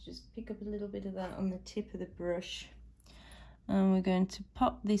 Let's just pick up a little bit of that on the tip of the brush. And we're going to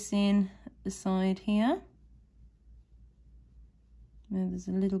pop this in at the side here. Where there's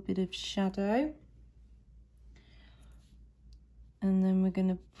a little bit of shadow. And then we're going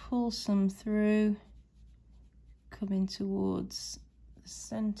to pull some through, coming towards the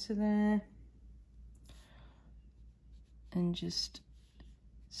centre there. And just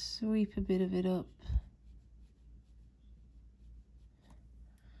sweep a bit of it up.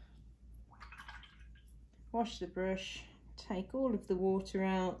 Wash the brush, take all of the water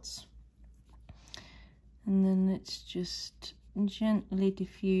out, and then let's just gently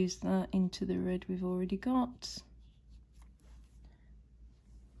diffuse that into the red we've already got.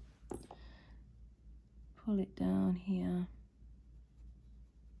 Pull it down here.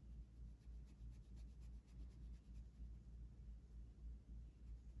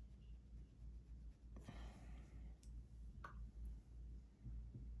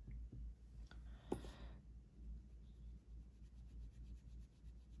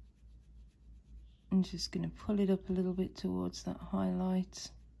 I'm just going to pull it up a little bit towards that highlight.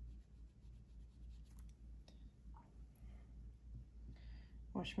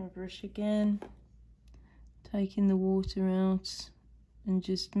 Wash my brush again, taking the water out and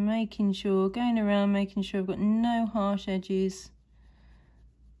just making sure, going around making sure I've got no harsh edges.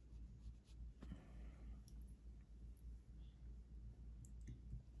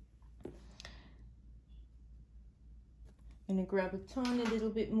 I'm going to grab a tiny little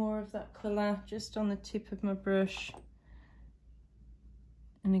bit more of that colour just on the tip of my brush,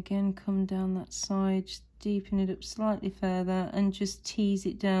 and again come down that side, just deepen it up slightly further and just tease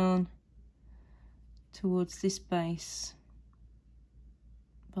it down towards this base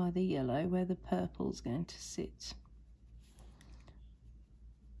by the yellow where the purple's going to sit.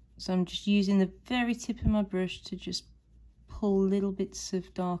 So I'm just using the very tip of my brush to just pull little bits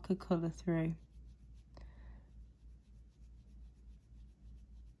of darker colour through.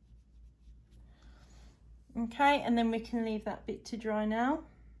 Okay, and then we can leave that bit to dry now.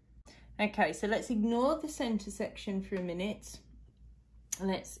 Okay, so let's ignore the centre section for a minute.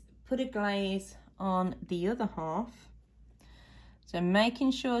 Let's put a glaze on the other half. So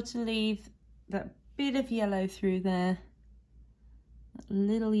making sure to leave that bit of yellow through there, that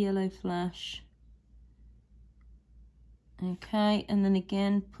little yellow flash. Okay, and then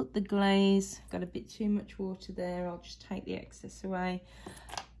again, put the glaze, got a bit too much water there, I'll just take the excess away.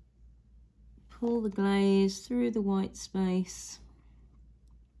 Pull the glaze through the white space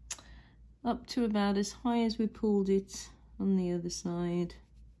up to about as high as we pulled it on the other side,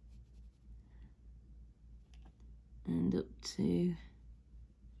 and up to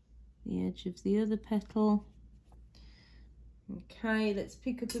the edge of the other petal. Okay, let's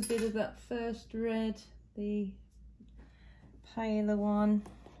pick up a bit of that first red, the paler one,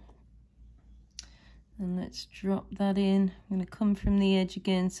 and let's drop that in. I'm going to come from the edge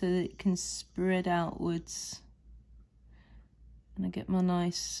again so that it can spread outwards, and I get my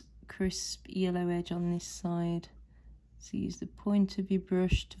nice crisp yellow edge on this side. So use the point of your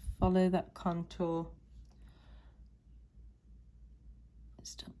brush to follow that contour.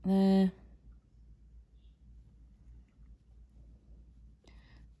 Stop there.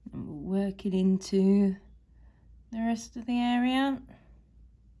 And we'll work it into the rest of the area.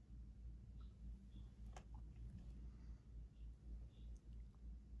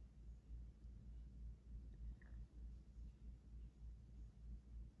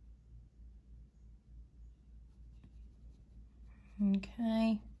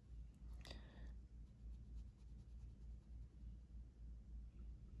 Okay.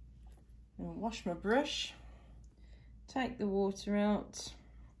 I'll wash my brush, take the water out.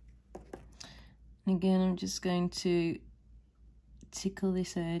 And again, I'm just going to tickle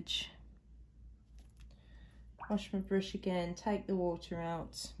this edge. Wash my brush again, take the water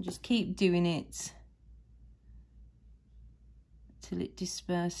out. Just keep doing it till it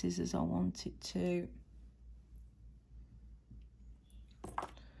disperses as I want it to.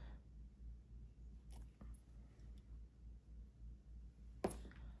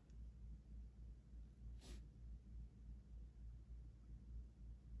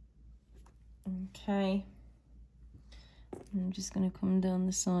 Okay, I'm just going to come down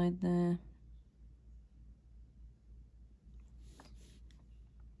the side there.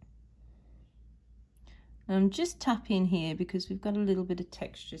 I'm just tapping here because we've got a little bit of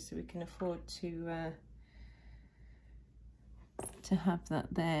texture, so we can afford to have that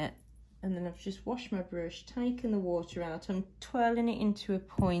there. And then I've just washed my brush, taken the water out. I'm twirling it into a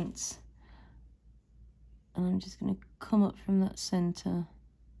point, and I'm just going to come up from that centre,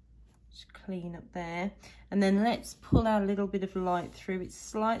 just clean up there. And then let's pull our little bit of light through. It's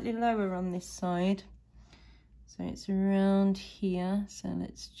slightly lower on this side, so it's around here. So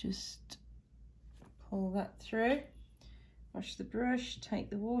let's just pull that through, wash the brush, take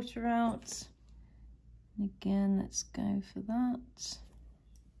the water out. And again, let's go for that.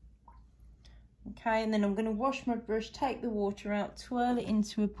 Okay, and then I'm going to wash my brush, take the water out, twirl it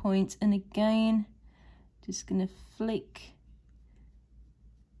into a point, and again, just going to flick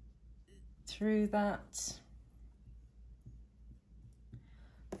through that.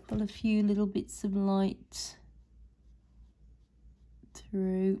 Pull a few little bits of light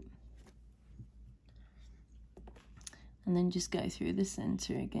through. And then just go through the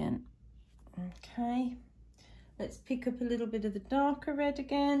centre again. Okay, let's pick up a little bit of the darker red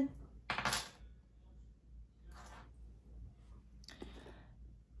again.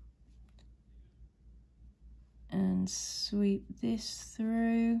 And sweep this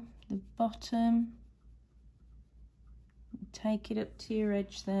through the bottom. Take it up to your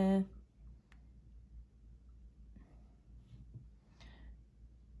edge there.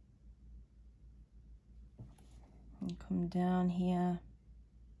 And come down here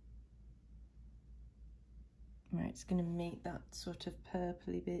where it's going to meet that sort of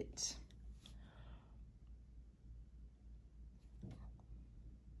purpley bit.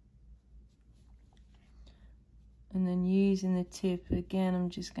 And then using the tip again, I'm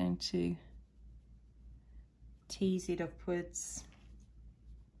just going to tease it upwards.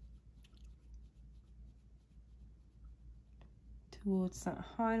 Towards that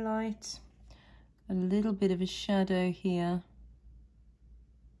highlight. A little bit of a shadow here.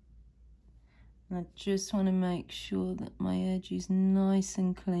 And I just want to make sure that my edge is nice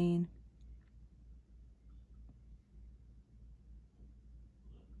and clean.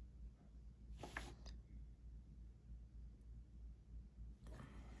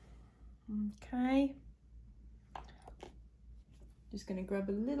 Okay. Just going to grab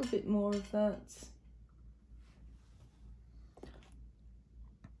a little bit more of that.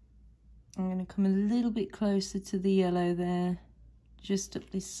 I'm going to come a little bit closer to the yellow there, just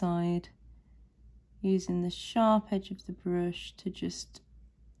up this side, using the sharp edge of the brush to just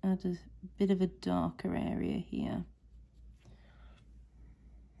add a bit of a darker area here.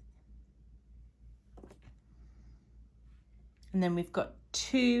 And then we've got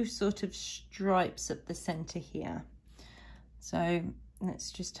two sort of stripes up the centre here. So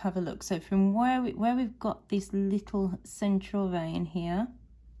let's just have a look. So from where we've got this little central vein here,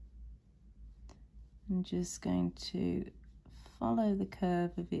 I'm just going to follow the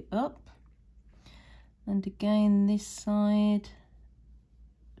curve of it up. And again, this side,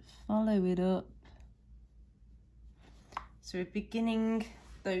 follow it up. So we're beginning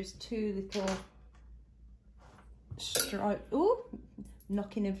those two little stripes. Oh,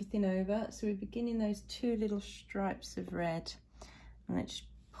 knocking everything over. So we're beginning those two little stripes of red. And let's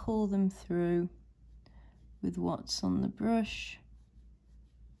pull them through with what's on the brush.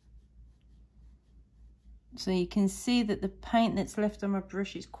 So you can see that the paint that's left on my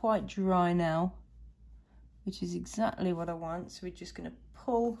brush is quite dry now, which is exactly what I want. So we're just going to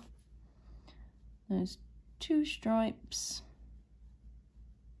pull those two stripes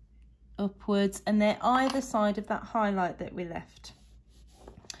upwards, and they're either side of that highlight that we left.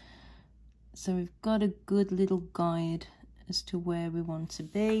 So we've got a good little guide as to where we want to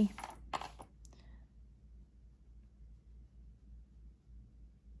be.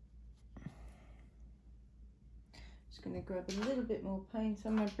 Just going to grab a little bit more paint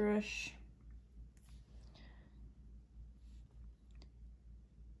on my brush.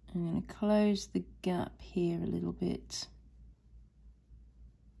 I'm going to close the gap here a little bit.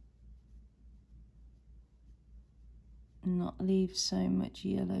 Not leave so much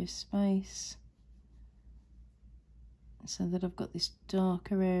yellow space, so that I've got this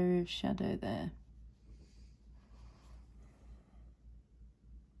darker area of shadow there.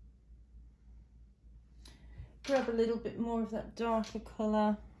 Grab a little bit more of that darker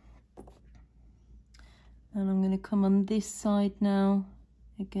colour, and I'm going to come on this side now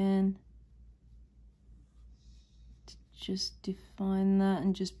again to just define that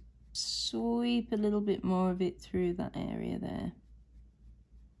and just sweep a little bit more of it through that area there.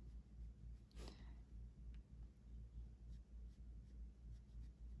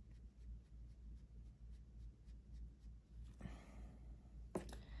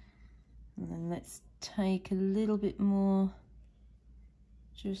 And then let's take a little bit more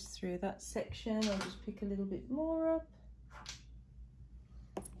just through that section. I'll just pick a little bit more up.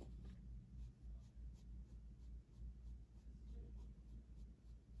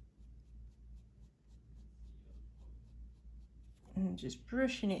 And just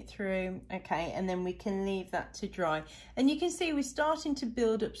brushing it through. Okay, and then we can leave that to dry. And you can see we're starting to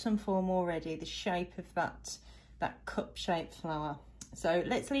build up some form already, the shape of that cup-shaped flower. So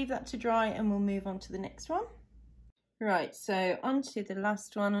let's leave that to dry and we'll move on to the next one. Right, so onto the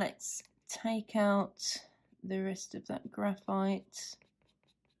last one. Let's take out the rest of that graphite.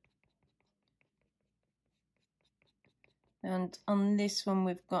 And on this one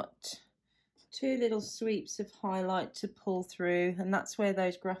we've got 2 little sweeps of highlight to pull through, and that's where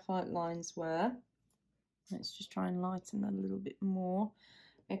those graphite lines were. Let's just try and lighten that a little bit more.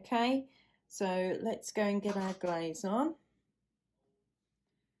 Okay, so let's go and get our glaze on.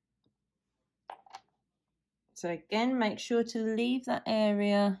 So again, make sure to leave that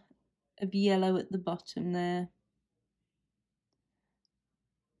area of yellow at the bottom there.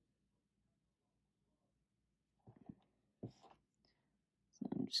 So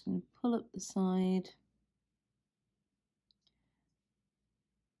I'm just going to pull up the side.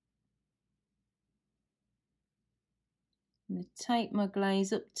 I'm going to take my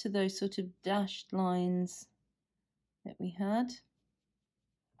glaze up to those sort of dashed lines that we had.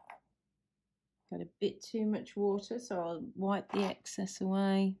 Got a bit too much water, so I'll wipe the excess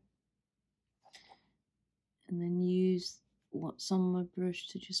away. And then use what's on my brush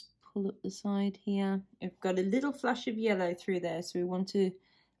to just pull up the side here. I've got a little flash of yellow through there, so we want to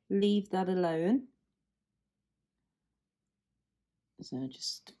leave that alone. So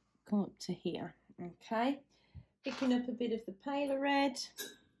just come up to here. Okay, picking up a bit of the paler red.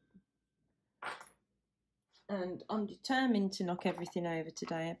 And I'm determined to knock everything over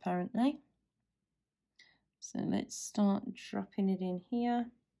today, apparently. So let's start dropping it in here.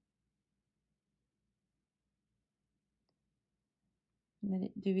 Let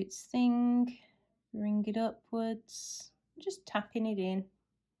it do its thing. Bring it upwards. Just tapping it in.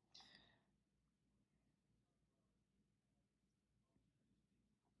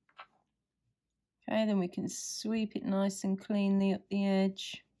 Okay, then we can sweep it nice and cleanly up the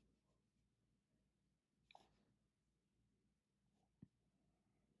edge.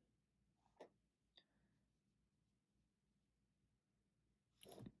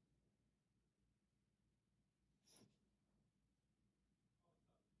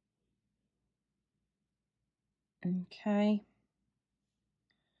 Okay.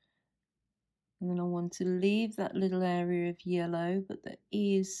 And then I want to leave that little area of yellow, but there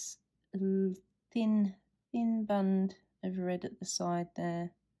is a thin band of red at the side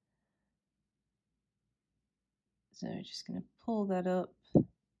there. So we're just going to pull that up,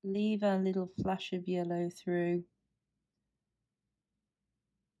 leave our little flash of yellow through,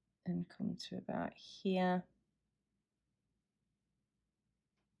 and come to about here.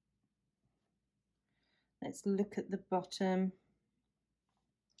 Let's look at the bottom.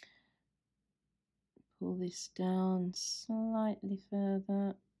 Pull this down slightly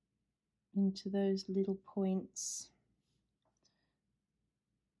further into those little points.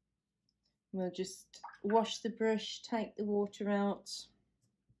 We'll just wash the brush, take the water out,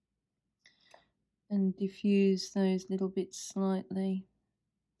 and diffuse those little bits slightly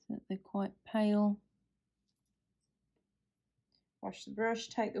so that they're quite pale. Wash the brush,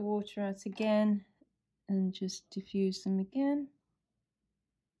 take the water out again, and just diffuse them again.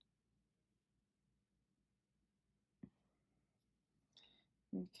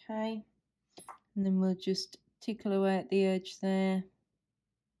 Okay, and then we'll just tickle away at the edge there.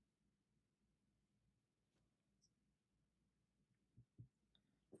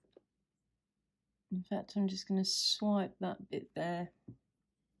 In fact, I'm just going to swipe that bit there,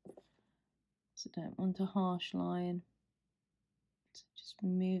 so I don't want a harsh line. So just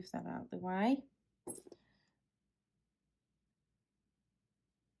move that out of the way.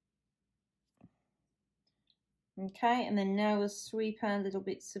 Okay, and then now we'll sweep our little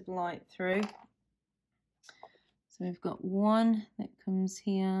bits of light through. So we've got one that comes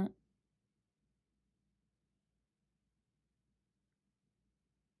here.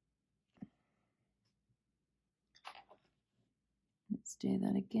 Let's do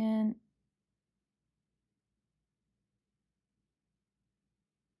that again.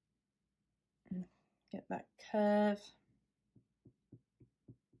 Get that curve.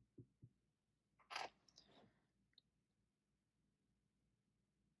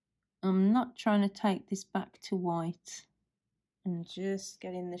 I'm not trying to take this back to white. I'm just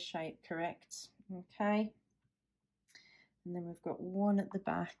getting the shape correct. Okay. And then we've got one at the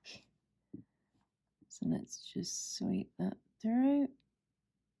back. So let's just sweep that through.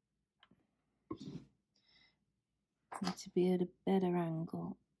 Need to be at a better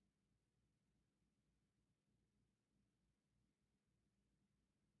angle.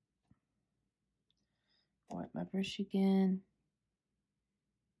 Wipe my brush again.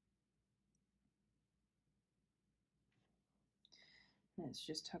 Let's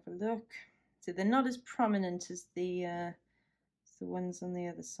just have a look. So they're not as prominent as the ones on the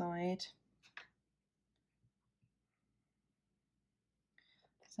other side.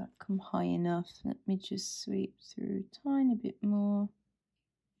 Does that come high enough? Let me just sweep through a tiny bit more.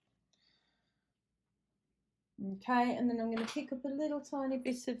 Okay, and then I'm going to pick up a little tiny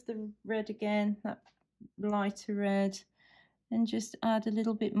bit of the red again, that lighter red, and just add a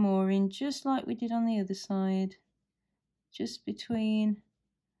little bit more in, just like we did on the other side, just between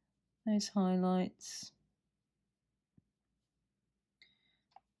those highlights,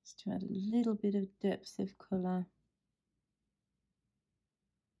 just to add a little bit of depth of colour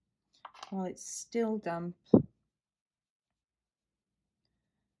while it's still damp. Pull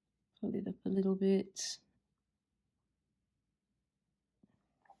it up a little bit.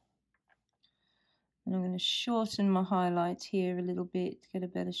 And I'm going to shorten my highlight here a little bit to get a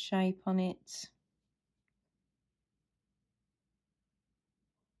better shape on it.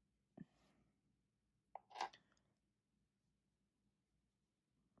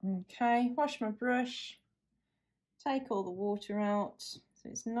 Okay, wash my brush, take all the water out so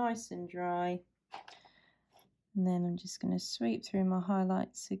it's nice and dry. And then I'm just going to sweep through my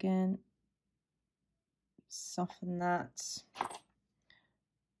highlights again, soften that,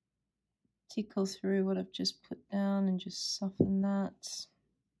 tickle through what I've just put down and just soften that.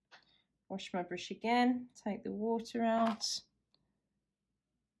 Wash my brush again, take the water out,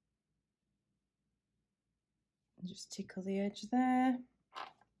 and just tickle the edge there.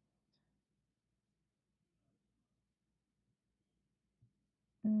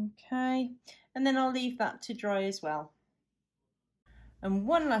 Okay, and then I'll leave that to dry as well. And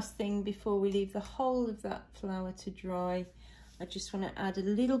one last thing before we leave the whole of that flower to dry, I just want to add a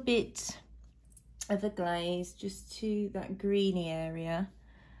little bit of a glaze just to that greeny area,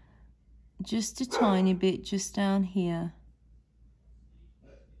 just a tiny bit, just down here,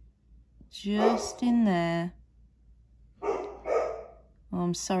 just in there. Oh,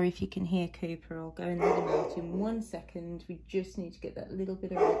 I'm sorry if you can hear Cooper. I'll go and let him out in 1 second. We just need to get that little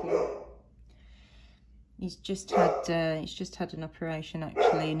bit of red in. He's just had an operation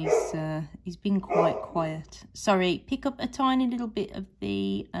actually, and he's been quite quiet. Sorry, pick up a tiny little bit of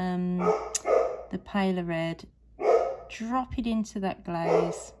the paler red, drop it into that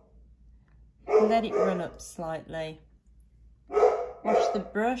glaze, let it run up slightly. Wash the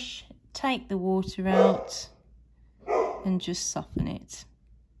brush, take the water out, and just soften it.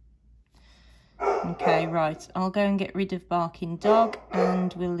 Okay, right, I'll go and get rid of Barking Dog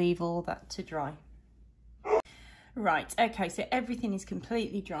and we'll leave all that to dry. Right, okay, so everything is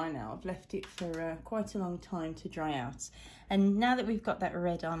completely dry now. I've left it for quite a long time to dry out. And now that we've got that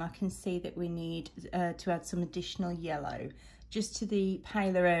red on, I can see that we need to add some additional yellow just to the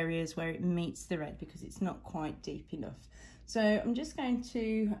paler areas where it meets the red, because it's not quite deep enough. So I'm just going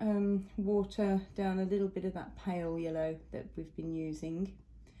to water down a little bit of that pale yellow that we've been using.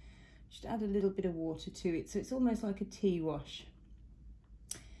 Just add a little bit of water to it, so it's almost like a tea wash.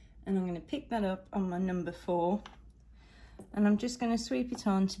 And I'm going to pick that up on my number 4. And I'm just going to sweep it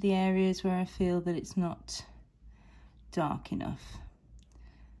on to the areas where I feel that it's not dark enough.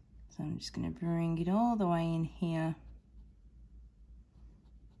 So I'm just going to bring it all the way in here.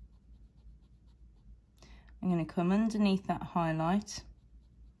 I'm going to come underneath that highlight.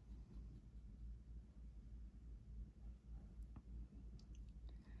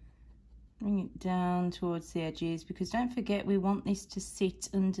 Bring it down towards the edges, because don't forget we want this to sit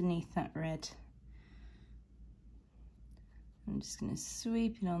underneath that red. I'm just going to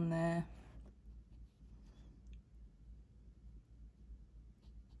sweep it on there.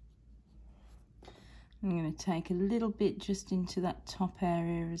 I'm going to take a little bit just into that top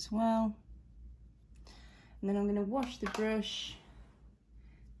area as well. And then I'm going to wash the brush,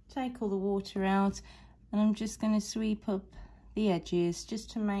 take all the water out, and I'm just going to sweep up the edges just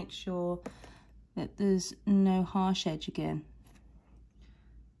to make sure that there's no harsh edge again.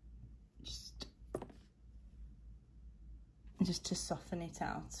 Just to soften it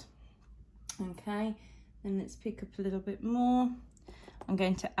out. Okay, then let's pick up a little bit more. I'm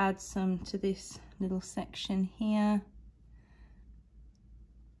going to add some to this little section here.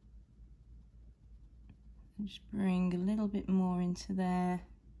 Just bring a little bit more into there,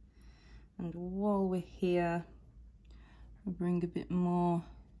 and while we're here, I'll bring a bit more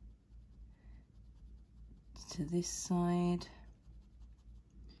to this side,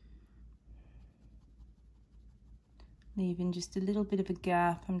 leaving just a little bit of a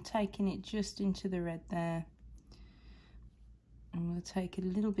gap. I'm taking it just into the red there, and we'll take it a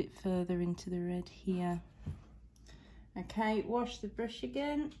little bit further into the red here. Okay, wash the brush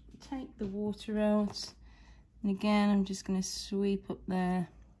again, take the water out, and again I'm just going to sweep up there,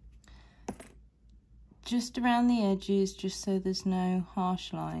 just around the edges, just so there's no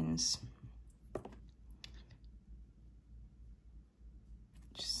harsh lines.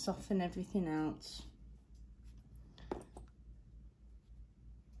 Just soften everything out.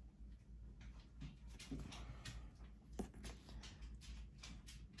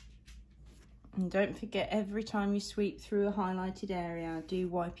 And don't forget, every time you sweep through a highlighted area, do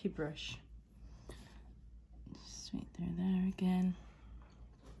wipe your brush. Sweep through there again.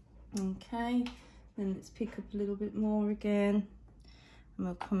 Okay, then let's pick up a little bit more again, and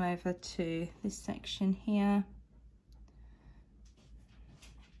we'll come over to this section here.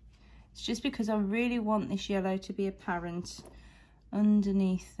 It's just because I really want this yellow to be apparent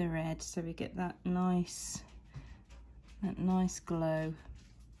underneath the red, so we get that nice glow.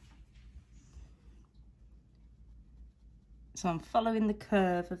 So I'm following the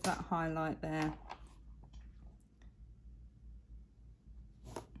curve of that highlight there.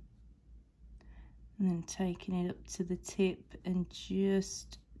 And then taking it up to the tip and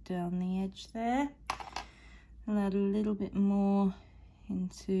just down the edge there. And add a little bit more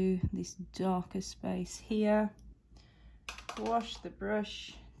into this darker space here. Wash the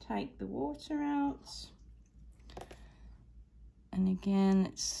brush, take the water out. And again,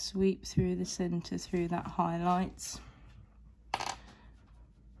 let's sweep through the center, through that highlight.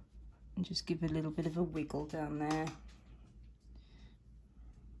 And just give a little bit of a wiggle down there.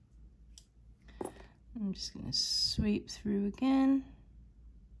 I'm just going to sweep through again.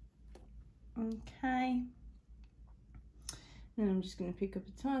 Okay. And I'm just going to pick up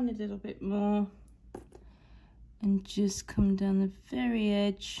a tiny little bit more and just come down the very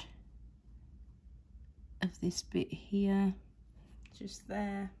edge of this bit here, just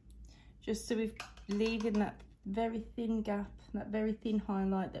there, just so we're leaving that very thin gap, that very thin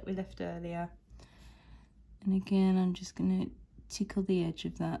highlight that we left earlier. And again, I'm just going to tickle the edge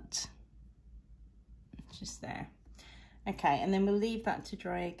of that, just there. Okay, and then we'll leave that to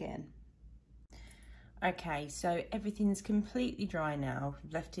dry again. Okay, so everything's completely dry now.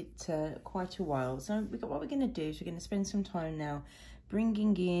 We've left it quite a while. So what we're going to do is we're going to spend some time now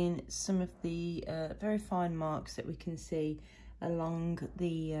bringing in some of the very fine marks that we can see along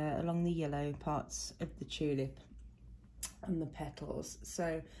the yellow parts of the tulip and the petals.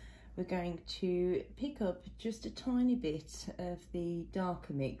 So we're going to pick up just a tiny bit of the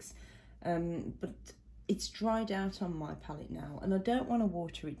darker mix, but it's dried out on my palette now, and I don't want to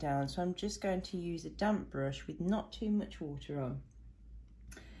water it down, so I'm just going to use a damp brush with not too much water on.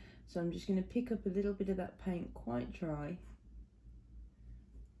 So I'm just going to pick up a little bit of that paint quite dry.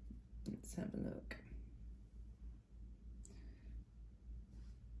 Let's have a look.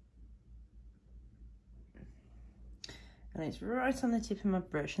 And it's right on the tip of my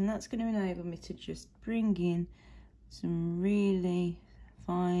brush, and that's going to enable me to just bring in some really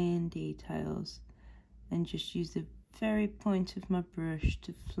fine details and just use the very point of my brush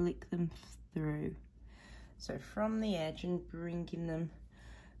to flick them through. So from the edge and bringing them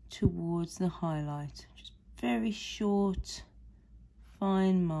towards the highlight, just very short,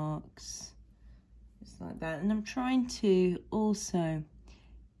 fine marks, just like that. And I'm trying to also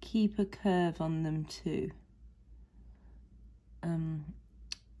keep a curve on them too. And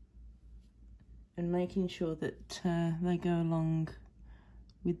making sure that they go along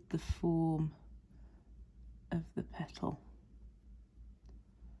with the form of the petal.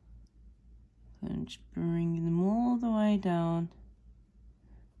 So I'm just bringing them all the way down.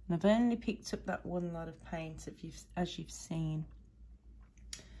 And I've only picked up that one lot of paint as you've seen.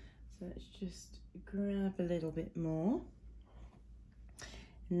 So let's just grab a little bit more.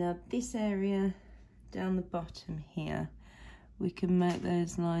 Now this area down the bottom here, we can make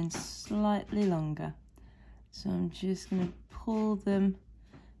those lines slightly longer. So I'm just going to pull them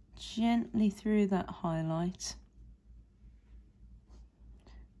gently through that highlight.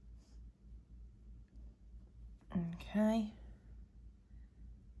 Okay,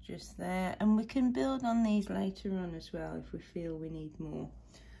 just there, and we can build on these later on as well if we feel we need more.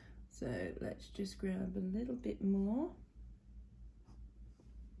 So let's just grab a little bit more,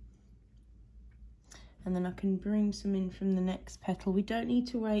 and then I can bring some in from the next petal. We don't need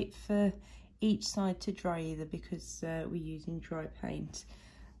to wait for each side to dry either, because we're using dry paint.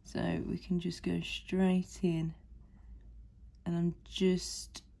 So we can just go straight in, and I'm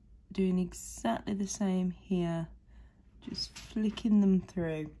just doing exactly the same here, just flicking them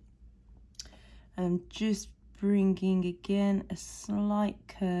through and just bringing again a slight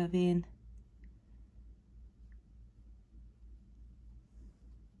curve in,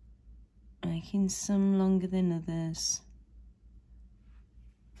 making some longer than others,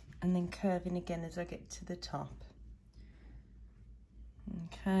 and then curving again as I get to the top.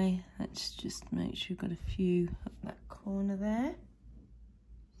 Okay, let's just make sure we've got a few up that corner there.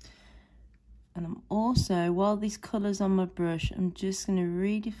 And I'm also, while this colour's on my brush, I'm just going to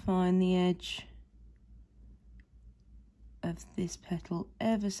redefine the edge of this petal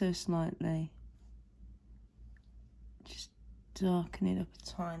ever so slightly. Just darken it up a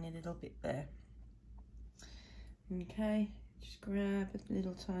tiny little bit there. Okay, just grab a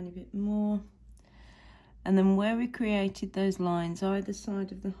little tiny bit more. And then where we created those lines either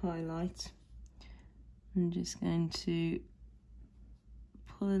side of the highlight, I'm just going to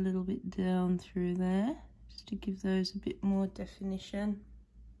pull a little bit down through there, just to give those a bit more definition.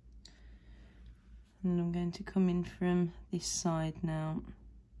 And I'm going to come in from this side now.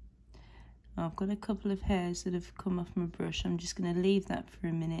 I've got a couple of hairs that have come off my brush. I'm just going to leave that for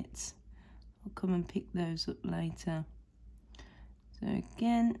a minute. I'll come and pick those up later. So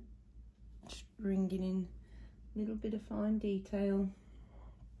again, just bringing in a little bit of fine detail.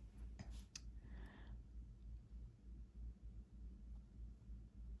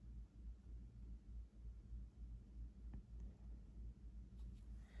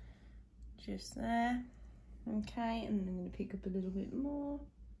 Just there. Okay, and then I'm going to pick up a little bit more.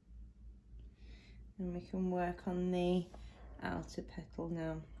 And we can work on the outer petal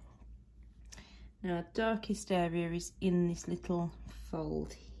now. Now our darkest area is in this little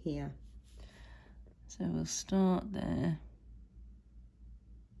fold here. So we'll start there.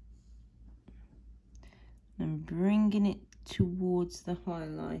 And bringing it towards the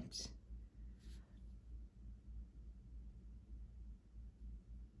highlight.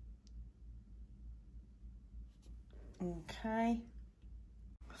 Okay.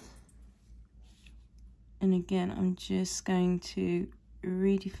 And again, I'm just going to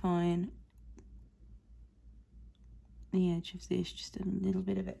redefine the edge of this, just a little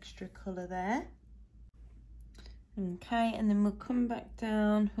bit of extra colour there. Okay, and then we'll come back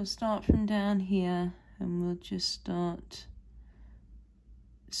down, we'll start from down here and we'll just start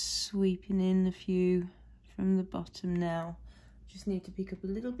sweeping in a few from the bottom now. Just need to pick up a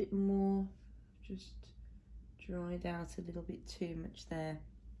little bit more, just dried out a little bit too much there.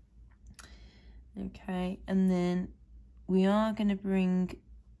 Okay, and then we are going to bring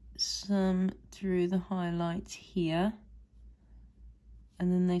some through the highlights here,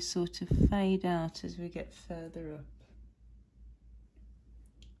 and then they sort of fade out as we get further up.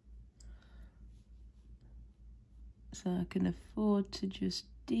 So I can afford to just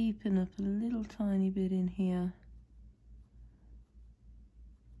deepen up a little tiny bit in here.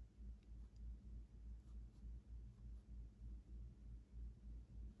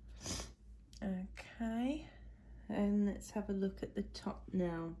 Okay, and let's have a look at the top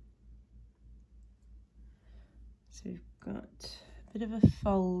now. So we've got a bit of a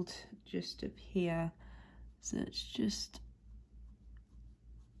fold just up here, so let's just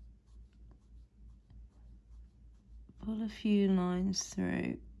pull a few lines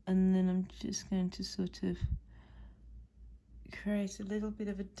through, and then I'm just going to sort of create a little bit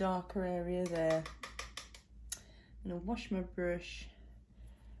of a darker area there. I'm going to wash my brush,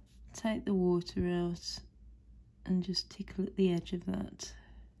 take the water out and just tickle at the edge of that.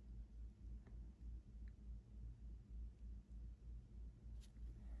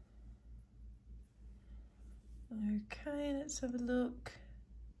 Okay, let's have a look.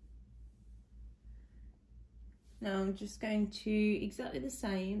 Now I'm just going to exactly the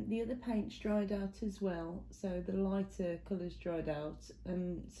same. The other paint's dried out as well, so the lighter colours dried out.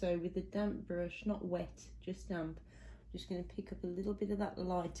 So with a damp brush, not wet, just damp, I'm just going to pick up a little bit of that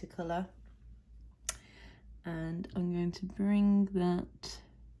lighter colour, and I'm going to bring that,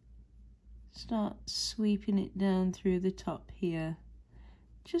 start sweeping it down through the top here.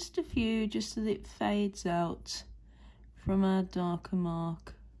 Just a few, just so that it fades out from our darker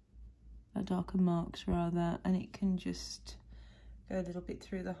marks rather, and it can just go a little bit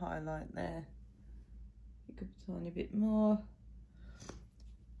through the highlight there. Pick up a tiny bit more,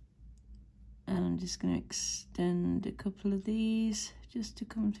 and I'm just going to extend a couple of these just to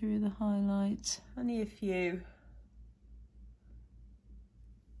come through the highlights, only a few.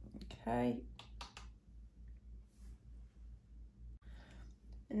 Okay.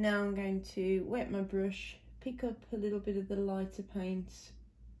 And now I'm going to wet my brush, pick up a little bit of the lighter paint.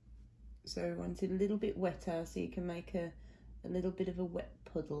 So I want it a little bit wetter so you can make a a little bit of a wet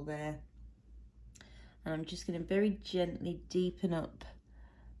puddle there. And I'm just going to very gently deepen up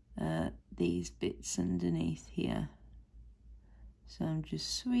these bits underneath here. So I'm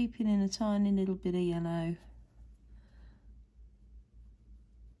just sweeping in a tiny little bit of yellow.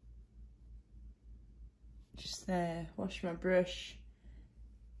 Just there, wash my brush,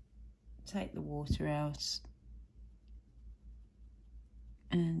 take the water out,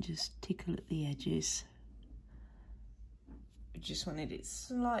 and just tickle at the edges. I just wanted it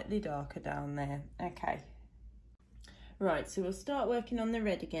slightly darker down there. Okay. Right, so we'll start working on the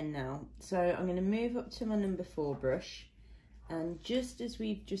red again now. So I'm going to move up to my number 4 brush, and just as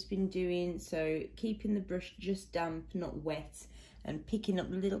we've just been doing, so keeping the brush just damp, not wet, and picking up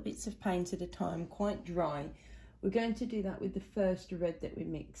little bits of paint at a time, quite dry, we're going to do that with the first red that we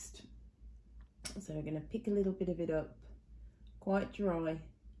mixed. So we're going to pick a little bit of it up, quite dry.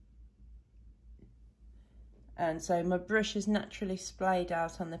 And so my brush has naturally splayed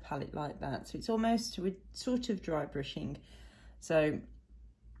out on the palette like that. So it's almost with sort of dry brushing. So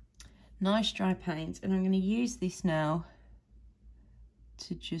nice dry paint. And I'm going to use this now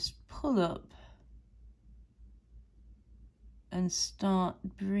to just pull up and start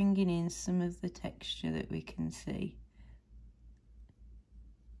bringing in some of the texture that we can see.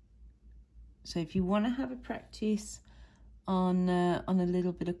 So if you want to have a practice on a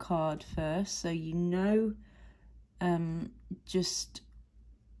little bit of card first, so you know just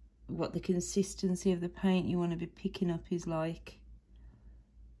what the consistency of the paint you want to be picking up is like,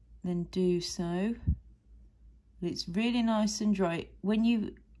 then do so. But it's really nice and dry. When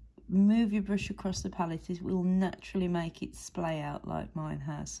you move your brush across the palette, it will naturally make it splay out like mine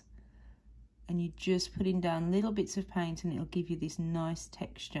has. And you're just putting down little bits of paint and it'll give you this nice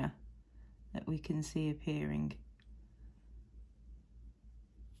texture that we can see appearing.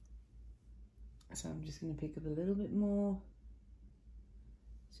 So I'm just going to pick up a little bit more.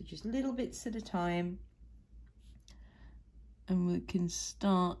 So just little bits at a time. And we can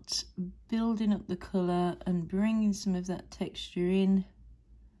start building up the colour and bringing some of that texture in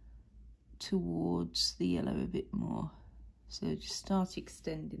towards the yellow a bit more. So just start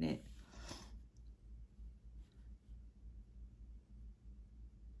extending it.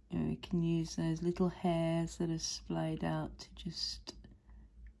 And we can use those little hairs that are splayed out to just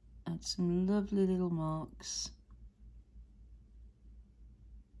add some lovely little marks.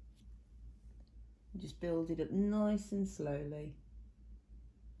 Just build it up nice and slowly.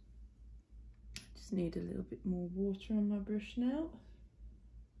 Just need a little bit more water on my brush now.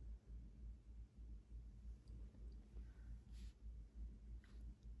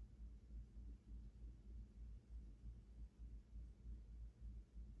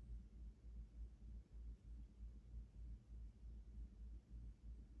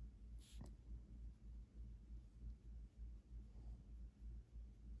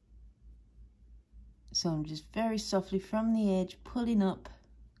 So I'm just very softly from the edge pulling up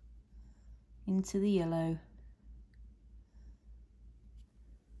into the yellow.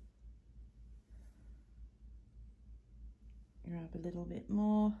 Grab a little bit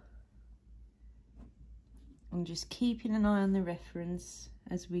more. I'm just keeping an eye on the reference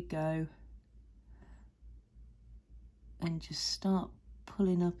as we go. And just start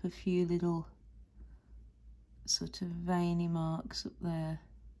pulling up a few little sort of veiny marks up there.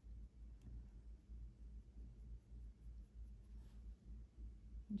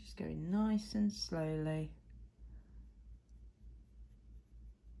 Just going nice and slowly.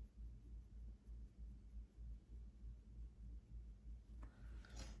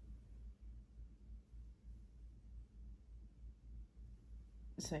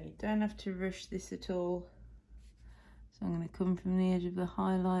 So you don't have to rush this at all. So I'm going to come from the edge of the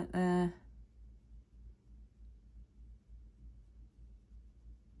highlight there.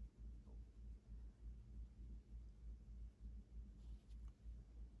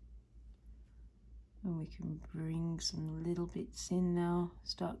 And we can bring some little bits in now,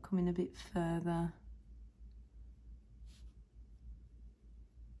 start coming a bit further.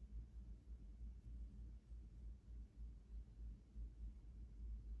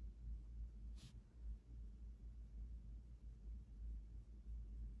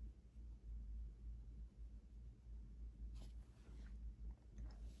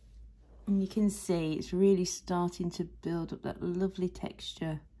 And you can see it's really starting to build up that lovely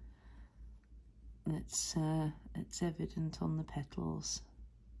texture that's evident on the petals.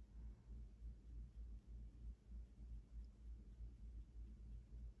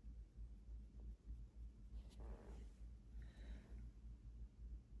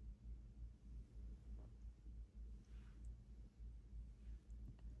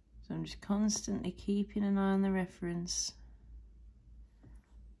 So I'm just constantly keeping an eye on the reference.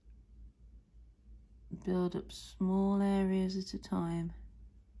 build up small areas at a time.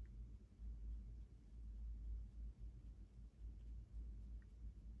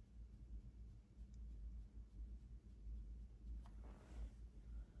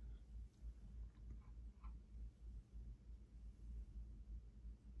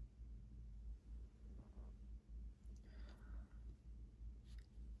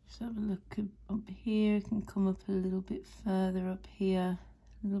 Just have a look up here. It can come up a little bit further up here,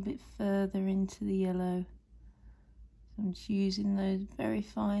 a little bit further into the yellow. So I'm just using those very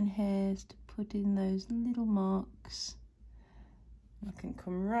fine hairs to put in those little marks. I can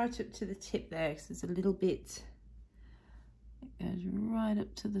come right up to the tip there because there's a little bit, it goes right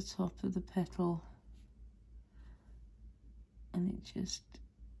up to the top of the petal, and it just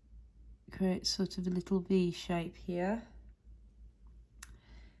creates sort of a little V shape here.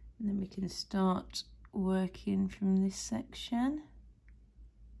 And then we can start working from this section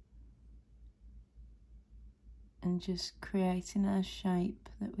and just creating our shape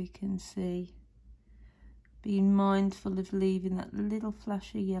that we can see. Being mindful of leaving that little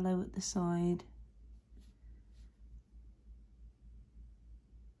flash of yellow at the side.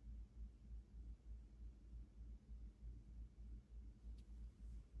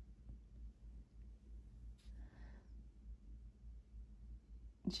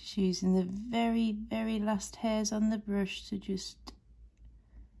 Just using the very last hairs on the brush to just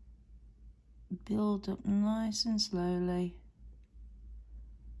build up nice and slowly.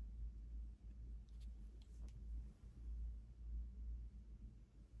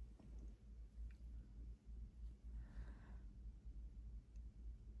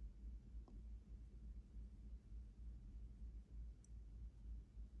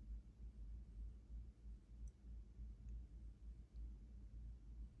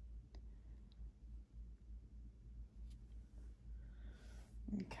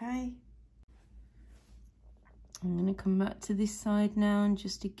 Okay, I'm going to come back to this side now and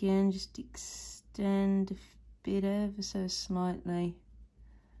just again just extend a bit ever so slightly.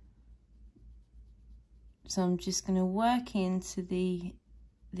 So I'm just going to work into the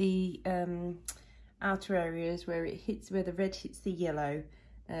outer areas where it hits, where the red hits the yellow,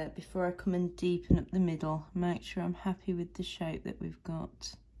 before I come and deepen up the middle. Make sure I'm happy with the shape that we've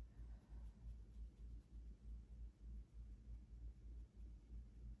got.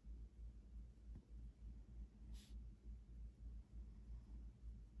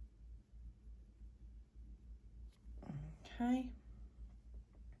 Okay.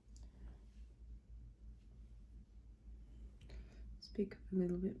 Let's pick up a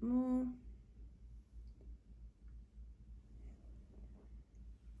little bit more.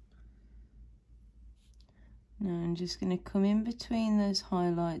 Now I'm just going to come in between those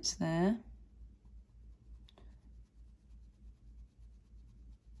highlights there.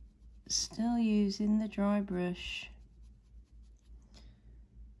 Still using the dry brush.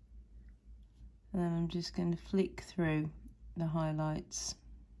 And then I'm just going to flick through the highlights,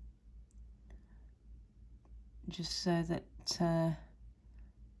 just so that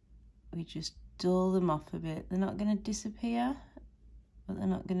we just dull them off a bit. They're not going to disappear, but they're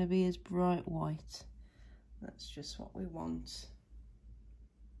not going to be as bright white. That's just what we want.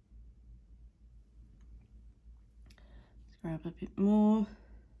 Let's grab a bit more.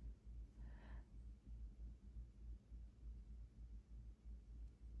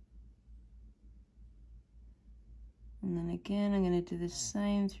 And then again, I'm going to do the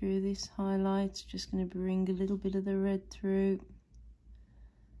same through this highlight. Just going to bring a little bit of the red through.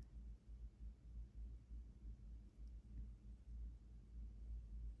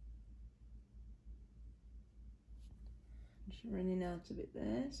 Just running out a bit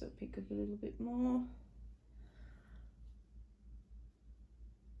there, so I'll pick up a little bit more.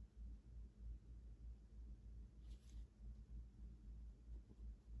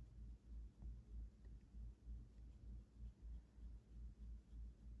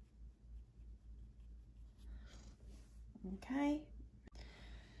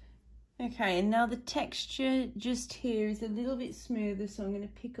 Okay, and now the texture just here is a little bit smoother, so I'm going to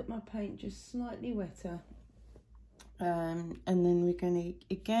pick up my paint just slightly wetter. And then we're going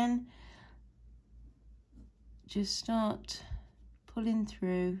to again just start pulling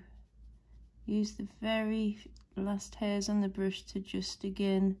through. Use the very last hairs on the brush to just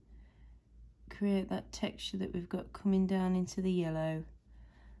again create that texture that we've got coming down into the yellow.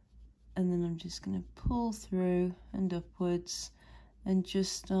 And then I'm just going to pull through and upwards and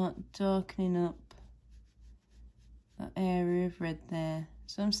just start darkening up that area of red there.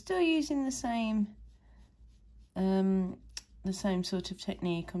 So I'm still using the same sort of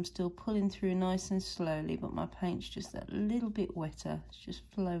technique. I'm still pulling through nice and slowly, but my paint's just that little bit wetter. It's just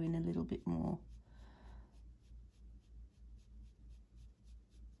flowing a little bit more.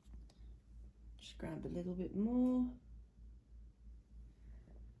 Just grab a little bit more.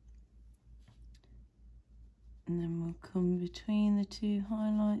 And then we'll come between the two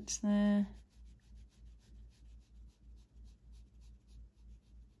highlights there.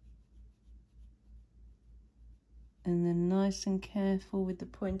 And then nice and careful with the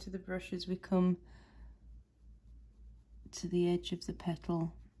point of the brush as we come to the edge of the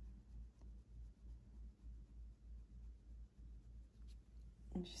petal.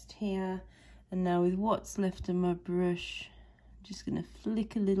 And just here, and now with what's left of my brush, I'm just going to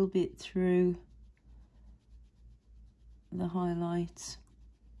flick a little bit through the highlights,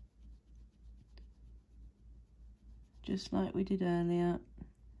 just like we did earlier,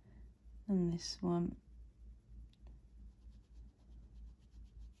 and this one.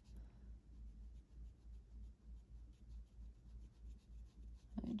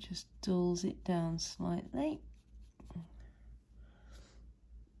 It just dulls it down slightly.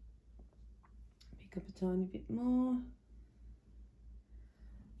 Pick up a tiny bit more.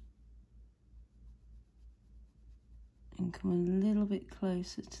 And come a little bit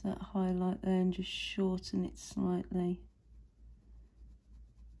closer to that highlight there and just shorten it slightly.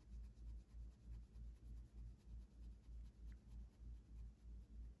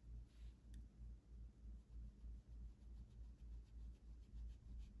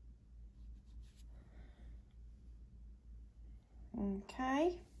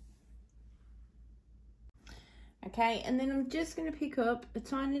 Okay, and then I'm just going to pick up a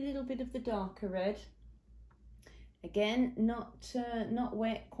tiny little bit of the darker red. Again, not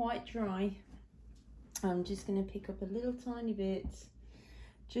wet, quite dry. I'm just going to pick up a little tiny bit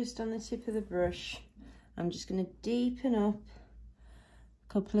just on the tip of the brush. I'm just going to deepen up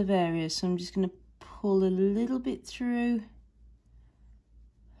a couple of areas. So I'm just going to pull a little bit through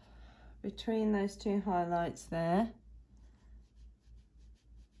between those two highlights there.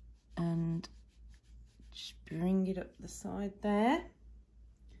 And just bring it up the side there.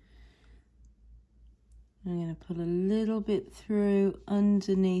 I'm going to put a little bit through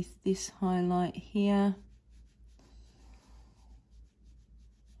underneath this highlight here.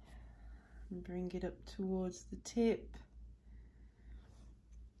 And bring it up towards the tip.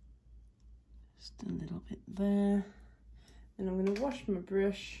 Just a little bit there. Then I'm going to wash my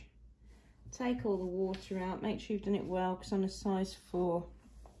brush, take all the water out, make sure you've done it well, because on a size 4,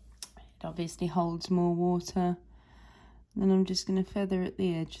 it obviously holds more water. And then I'm just going to feather at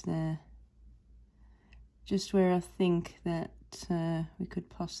the edge there. Just where I think that we could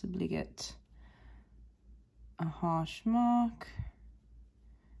possibly get a harsh mark,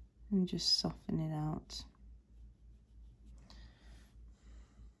 and just soften it out.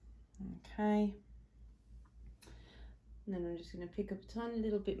 Okay. And then I'm just going to pick up a tiny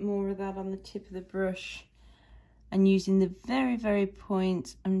little bit more of that on the tip of the brush, and using the very, very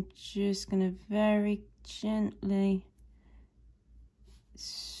point, I'm just going to very gently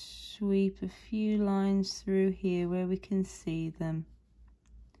sweep a few lines through here where we can see them.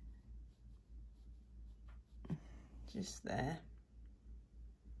 Just there.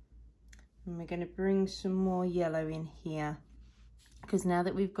 And we're going to bring some more yellow in here, because now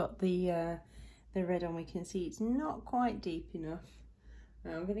that we've got the red on, we can see it's not quite deep enough.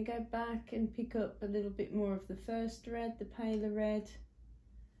 Now I'm going to go back and pick up a little bit more of the first red, the paler red,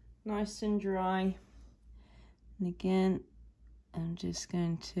 nice and dry. And again, I'm just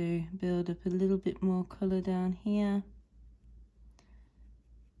going to build up a little bit more colour down here.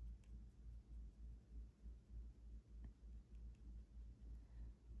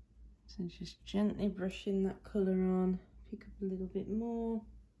 So just gently brushing that colour on, pick up a little bit more.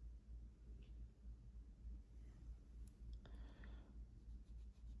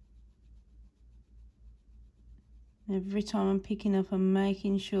 Every time I'm picking up, I'm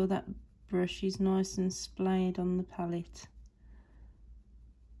making sure that brush is nice and splayed on the palette.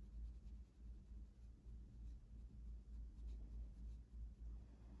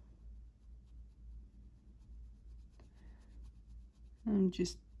 I'm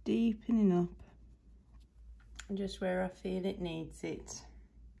just deepening up just where I feel it needs it.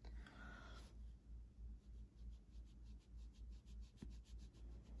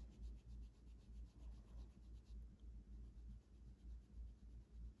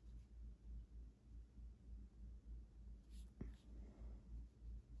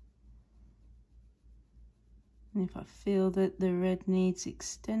 And if I feel that the red needs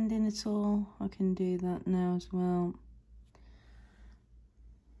extending at all, I can do that now as well.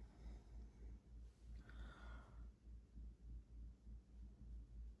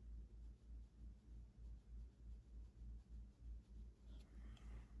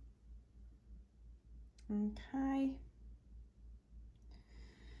 Okay.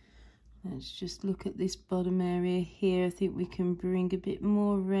 Let's just look at this bottom area here. I think we can bring a bit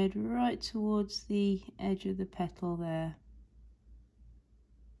more red right towards the edge of the petal there.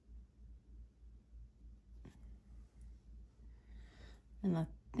 And I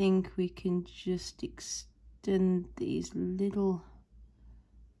think we can just extend these little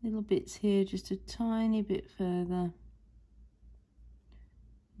bits here just a tiny bit further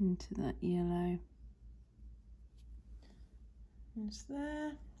into that yellow. Just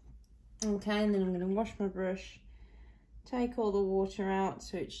there. Okay, and then I'm going to wash my brush, take all the water out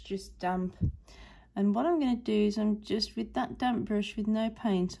so it's just damp. And what I'm going to do is I'm just, with that damp brush with no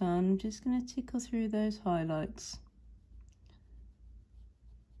paint on, I'm just going to tickle through those highlights.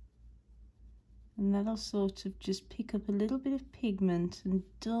 And that'll sort of just pick up a little bit of pigment and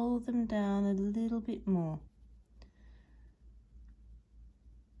dull them down a little bit more.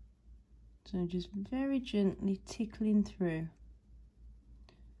 So just very gently tickling through.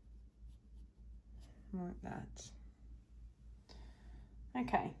 Like that.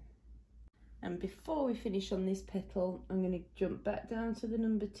 Okay, and before we finish on this petal, I'm going to jump back down to the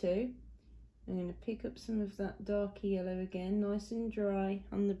number 2. I'm going to pick up some of that darker yellow again, nice and dry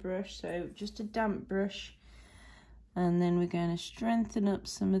on the brush, so just a damp brush, and then we're going to strengthen up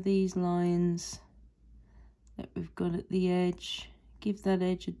some of these lines that we've got at the edge, give that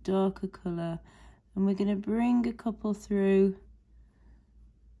edge a darker colour, and we're going to bring a couple through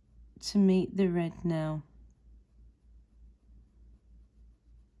to meet the red now.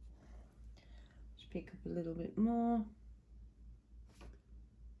 Just pick up a little bit more.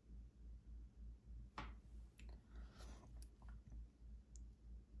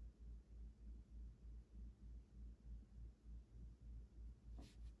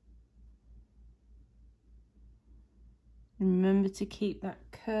 Remember to keep that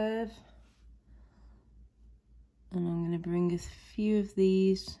curve. And I'm going to bring a few of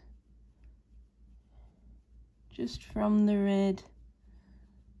these just from the red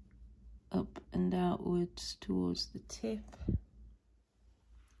up and outwards towards the tip.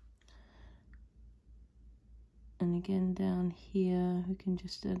 And again down here we can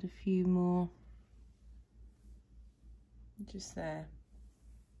just add a few more, just there.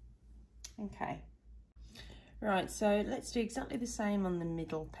 Okay, right, so let's do exactly the same on the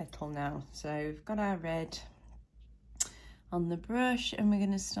middle petal now. So we've got our red on the brush and we're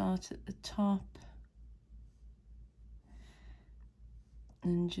going to start at the top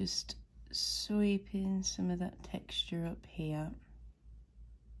and just sweep in some of that texture up here.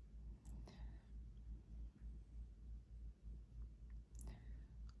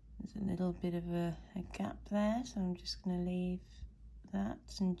 There's a little bit of a gap there, so I'm just going to leave that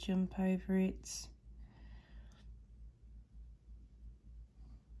and jump over it.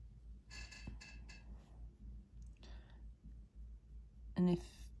 And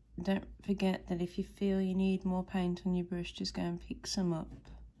don't forget that if you feel you need more paint on your brush, just go and pick some up.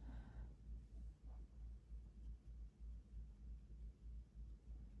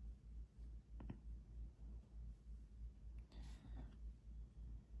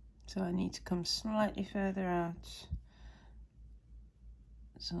 So I need to come slightly further out.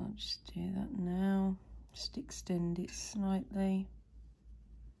 So I'll just do that now. Just extend it slightly.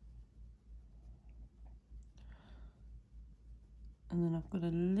 And then I've got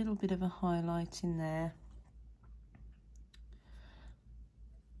a little bit of a highlight in there.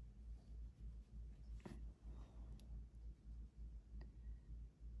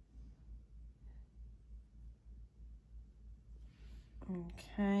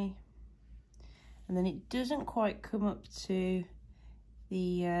 Okay. And then it doesn't quite come up to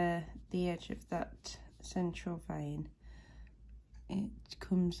the edge of that central vein. It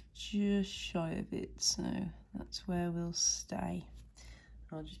comes just shy of it, so that's where we'll stay.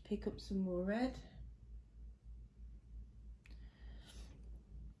 I'll just pick up some more red.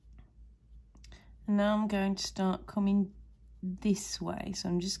 And now I'm going to start coming this way. So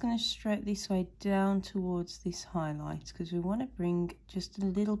I'm just going to stroke this way down towards this highlight because we want to bring just a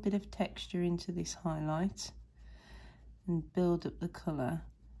little bit of texture into this highlight and build up the colour.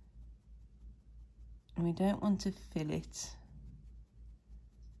 And we don't want to fill it.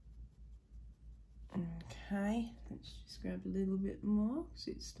 Okay, let's just grab a little bit more because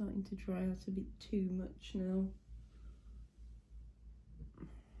it's starting to dry out a bit too much now.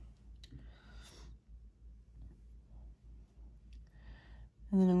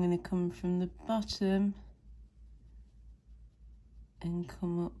 And then I'm going to come from the bottom and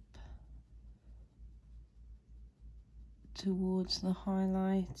come up towards the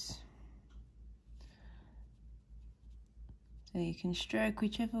highlight. So you can stroke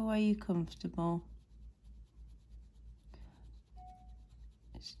whichever way you're comfortable.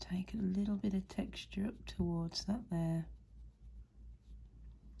 Just take a little bit of texture up towards that there.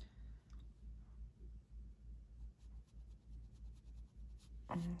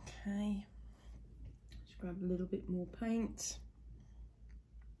 Okay, just grab a little bit more paint.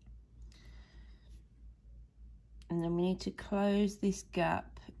 And then we need to close this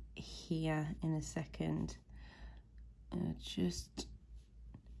gap here in a second. Just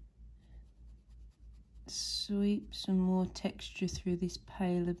sweep some more texture through this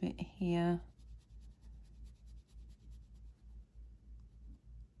pale a bit here.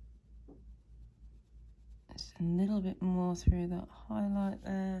 Just a little bit more through that highlight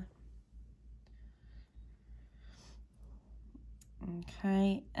there.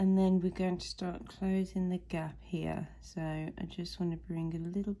 Okay, and then we're going to start closing the gap here. So I just want to bring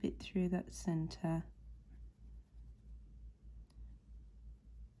a little bit through that center.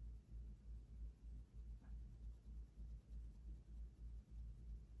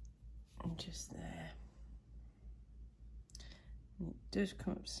 And just there. And it does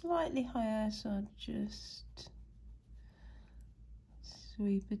come up slightly higher, so I'll just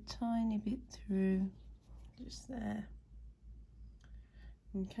sweep a tiny bit through, just there.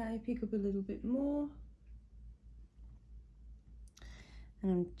 Okay, pick up a little bit more.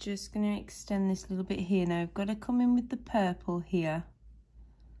 And I'm just going to extend this little bit here. Now I've got to come in with the purple here.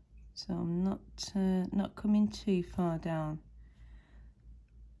 So I'm not coming too far down.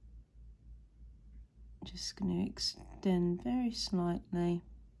 Just going to extend very slightly.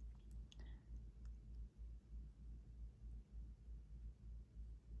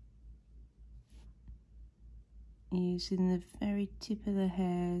 Using the very tip of the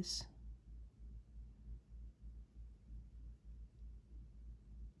hairs.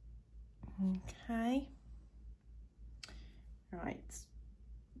 Okay. Right.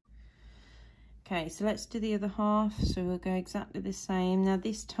 Okay, so let's do the other half. So we'll go exactly the same. Now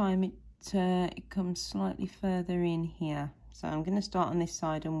this time it comes slightly further in here. So I'm going to start on this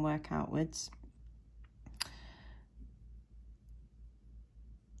side and work outwards.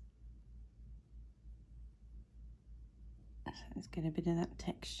 Let's get a bit of that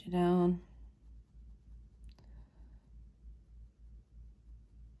texture down.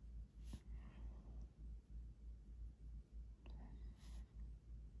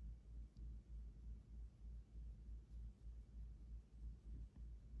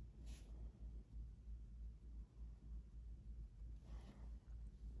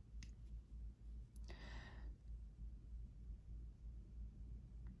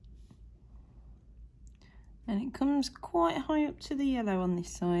 And it comes quite high up to the yellow on this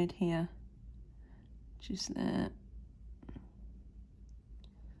side here. Just there.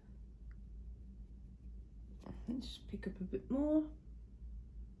 Let's pick up a bit more.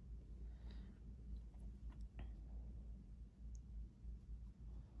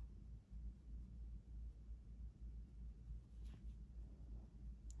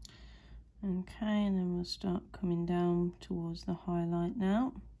 Okay, and then we'll start coming down towards the highlight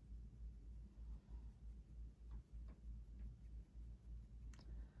now.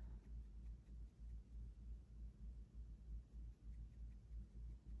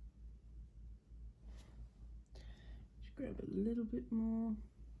 Grab a little bit more.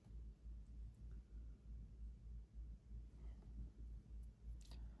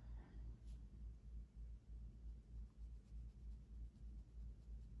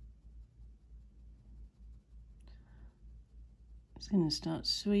 Just going to start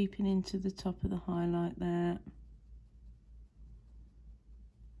sweeping into the top of the highlight there.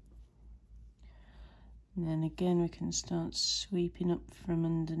 And then again we can start sweeping up from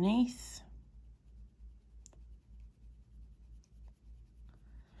underneath.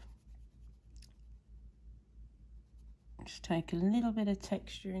 Just take a little bit of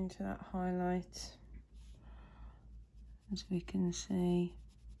texture into that highlight, as we can see.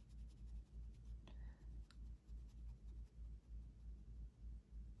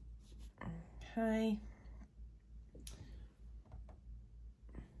 Okay.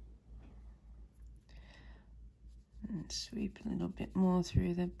 And sweep a little bit more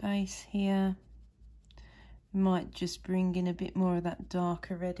through the base here. Might just bring in a bit more of that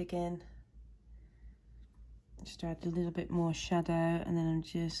darker red again. Just add a little bit more shadow, and then I'm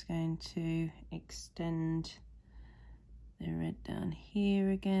just going to extend the red down here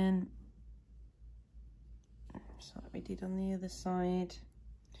again, just like we did on the other side.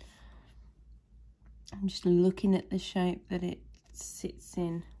 I'm just looking at the shape that it sits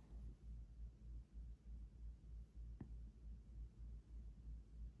in.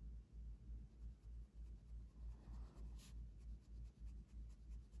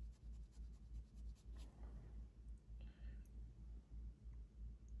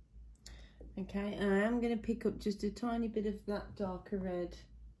 Okay, and I am going to pick up just a tiny bit of that darker red.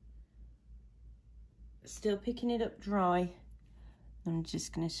 Still picking it up dry. I'm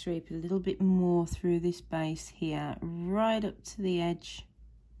just going to sweep a little bit more through this base here, right up to the edge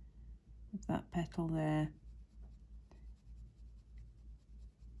of that petal there.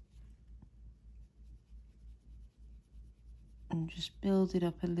 And just build it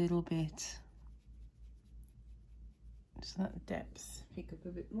up a little bit. Just that depth, pick up a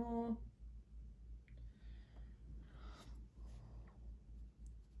bit more.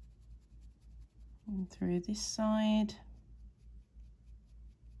 And through this side.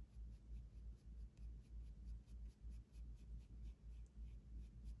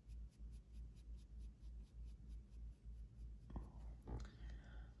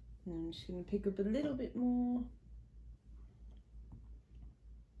 And I'm just going to pick up a little bit more.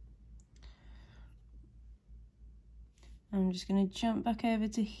 I'm just going to jump back over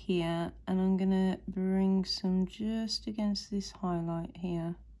to here and I'm going to bring some just against this highlight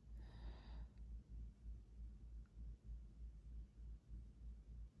here.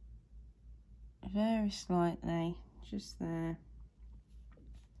 Very slightly, just there.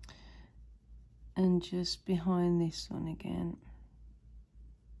 And just behind this one again.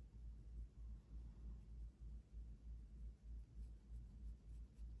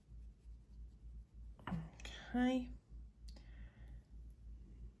 Okay.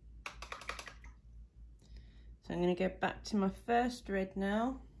 So I'm going to go back to my first red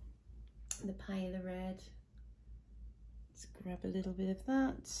now, the paler red. Let's grab a little bit of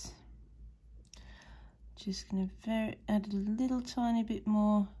that. Just going to add a little tiny bit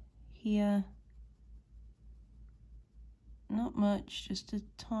more here. Not much, just a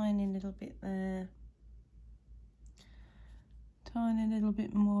tiny little bit there. Tiny little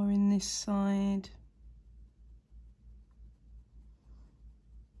bit more in this side.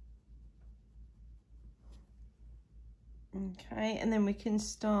 Okay, and then we can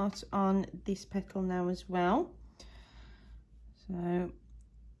start on this petal now as well. So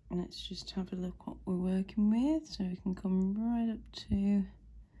let's just have a look what we're working with. So we can come right up to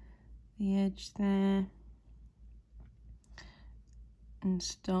the edge there and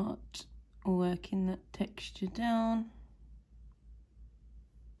start working that texture down.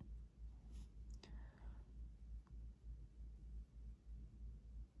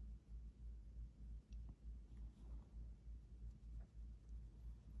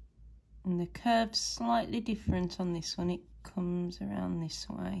 And the curve's slightly different on this one, it comes around this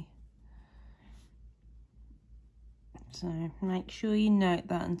way. So make sure you note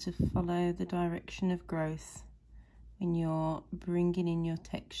that and to follow the direction of growth when you're bringing in your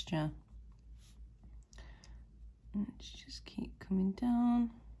texture. Let's just keep coming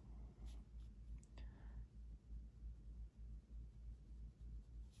down.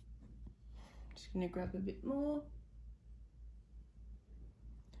 Just going to grab a bit more.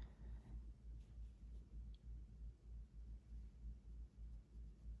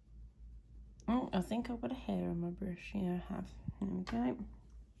 Oh, I think I've got a hair on my brush. Yeah, I have. There we go.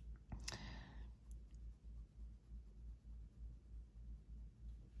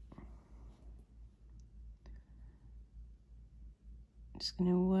 Just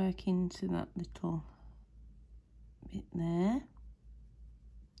going to work into that little bit there.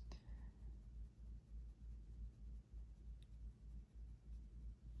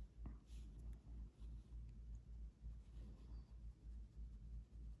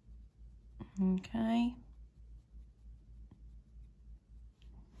 Okay.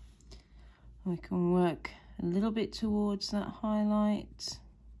 We can work a little bit towards that highlight.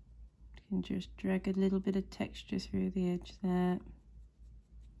 You can just drag a little bit of texture through the edge there.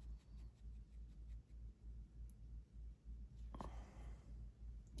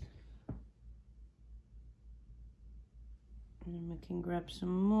 And then we can grab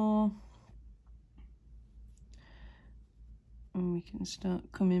some more. And we can start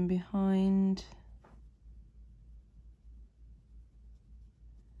coming behind.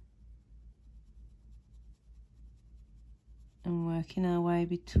 And working our way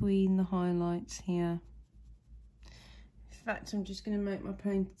between the highlights here. In fact, I'm just going to make my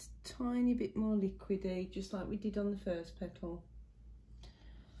paint a tiny bit more liquidy, just like we did on the first petal.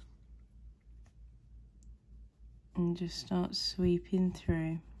 And just start sweeping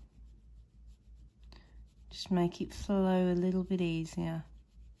through. Just make it flow a little bit easier.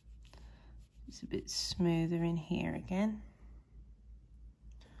 It's a bit smoother in here again.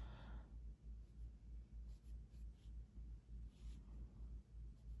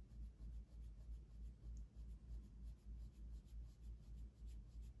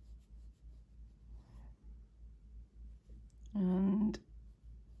 And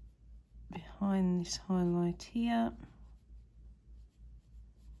behind this highlight here.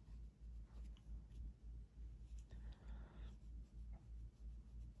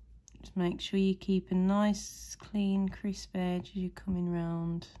 Just make sure you keep a nice, clean, crisp edge as you're coming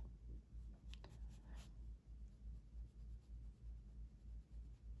round.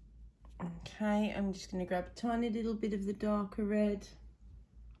 Okay, I'm just going to grab a tiny little bit of the darker red.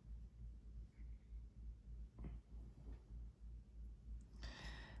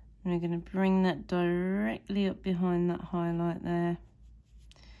 And we're going to bring that directly up behind that highlight there.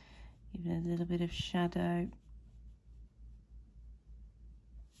 Give it a little bit of shadow.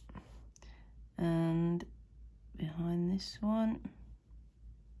 And behind this one.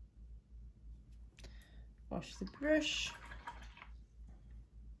 Wash the brush.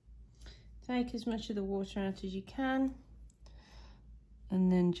 Take as much of the water out as you can.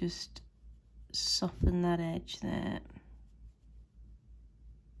 And then just soften that edge there.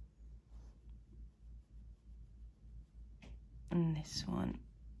 And this one.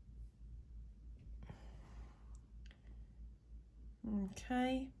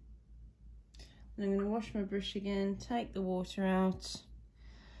 Okay. And I'm going to wash my brush again, take the water out.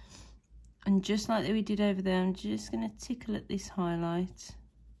 And just like we did over there, I'm just going to tickle at this highlight.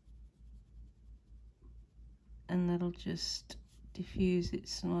 And that'll just diffuse it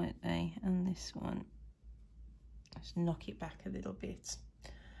slightly. And this one, just knock it back a little bit.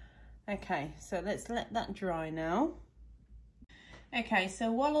 Okay, so let's let that dry now. Okay, so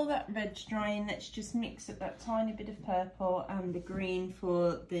while all that red's drying, let's just mix up that tiny bit of purple and the green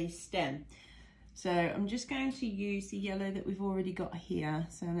for the stem. So I'm just going to use the yellow that we've already got here.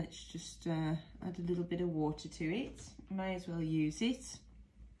 So let's just add a little bit of water to it. May as well use it.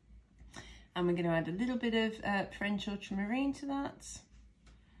 And we're going to add a little bit of French ultramarine to that.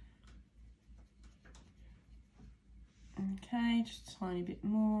 Okay, just a tiny bit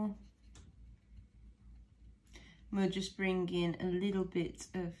more. We'll just bring in a little bit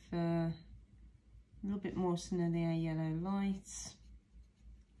more Sennelier yellow light.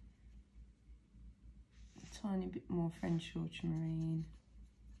 A tiny bit more French ultramarine.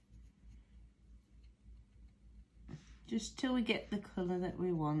 Just till we get the colour that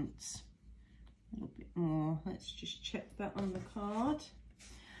we want. A little bit more. Let's just check that on the card.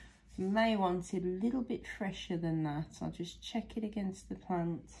 You may want it a little bit fresher than that. I'll just check it against the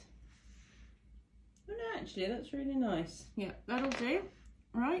plant. Oh no, actually that's really nice. Yeah, that'll do.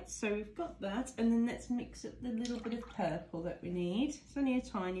 Right, so we've got that, and then let's mix up the little bit of purple that we need. It's only a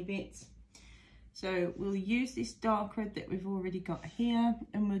tiny bit. So we'll use this dark red that we've already got here,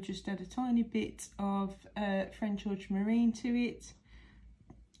 and we'll just add a tiny bit of French ultramarine to it.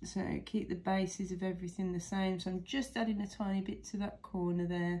 So keep the bases of everything the same. So I'm just adding a tiny bit to that corner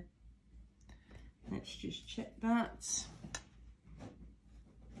there. Let's just check that.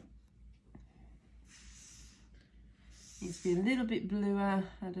 Needs to be a little bit bluer,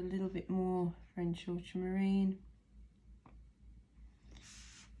 add a little bit more French ultramarine.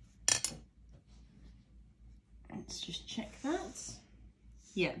 Let's just check that.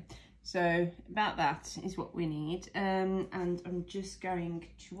 Yeah, so about that is what we need. And I'm just going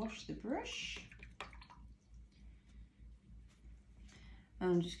to wash the brush.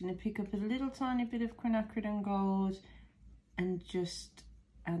 I'm just going to pick up a little tiny bit of quinacridone gold and just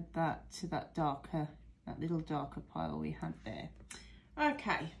add that to that little darker pile we had there.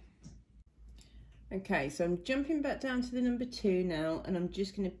 Okay, so I'm jumping back down to the number 2 now, and I'm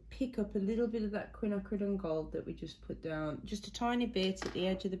just going to pick up a little bit of that quinacridone gold that we just put down, just a tiny bit at the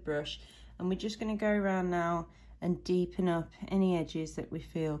edge of the brush, and we're just going to go around now and deepen up any edges that we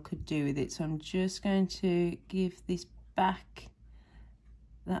feel could do with it. So I'm just going to give this back,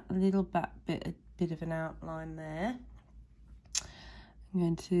 that little back bit, a bit of an outline there. I'm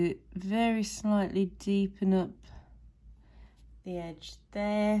going to very slightly deepen up the edge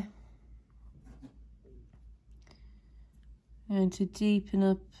there. I'm going to deepen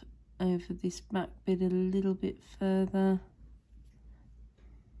up over this back bit a little bit further.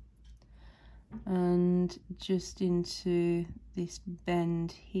 And just into this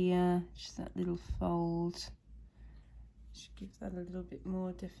bend here, just that little fold. Just give that a little bit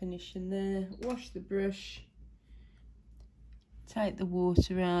more definition there. Wash the brush. Take the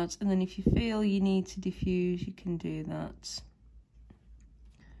water out, and then if you feel you need to diffuse, you can do that.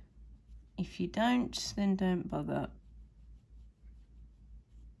 If you don't, then don't bother.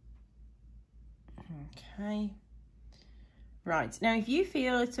 Okay. Right, now if you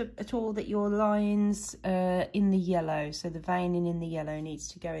feel at all that your lines in the yellow, so the veining in the yellow needs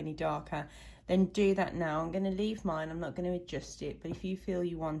to go any darker, then do that now. I'm going to leave mine, I'm not going to adjust it, but if you feel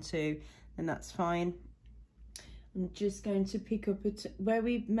you want to, then that's fine. I'm just going to pick up where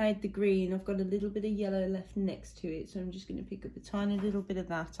we made the green, I've got a little bit of yellow left next to it, so I'm just going to pick up a tiny little bit of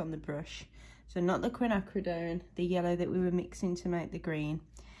that on the brush. So not the quinacridone, the yellow that we were mixing to make the green.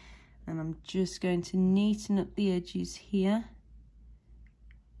 And I'm just going to neaten up the edges here,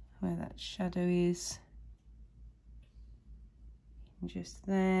 where that shadow is. Just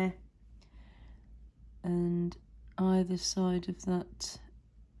there. And either side of that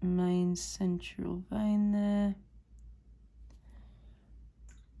main central vein there.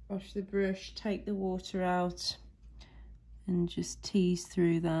 Wash the brush, take the water out, and just tease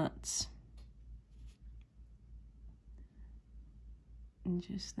through that. And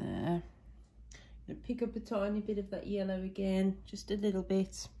just there. I'm gonna pick up a tiny bit of that yellow again, just a little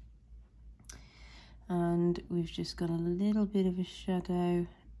bit. And we've just got a little bit of a shadow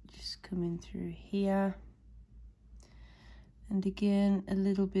just coming through here. And again, a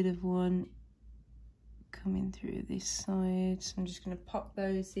little bit of one coming through this side. So I'm just going to pop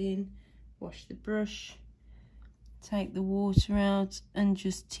those in, wash the brush, take the water out, and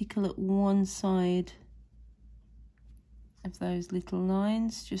just tickle at one side of those little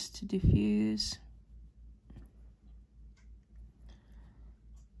lines just to diffuse.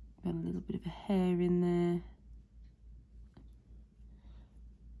 Got a little bit of a hair in there.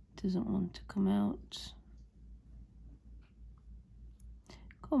 Doesn't want to come out.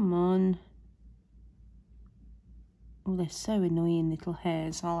 Come on. Oh, they're so annoying, little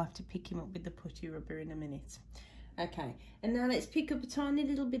hairs. I'll have to pick him up with the putty rubber in a minute. Okay, and now let's pick up a tiny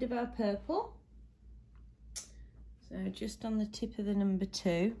little bit of our purple. So just on the tip of the number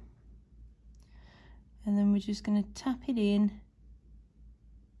 2. And then we're just going to tap it in.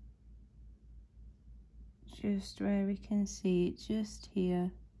 Just where we can see it, just here.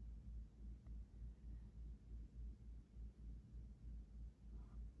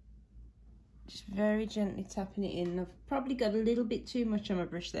 Just very gently tapping it in. I've probably got a little bit too much on my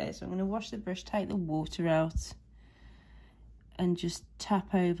brush there, so I'm going to wash the brush, take the water out, and just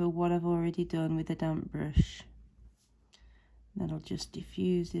tap over what I've already done with a damp brush. That'll just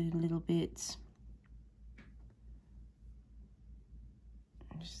diffuse it a little bit.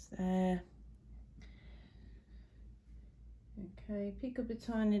 Just there. Okay, pick up a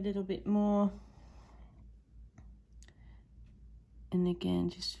tiny little bit more. And again,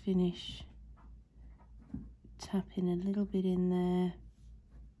 just finish tapping a little bit in there.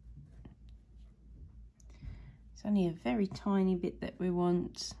 It's only a very tiny bit that we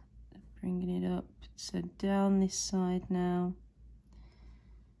want. Bringing it up, so down this side now.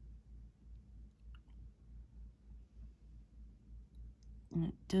 And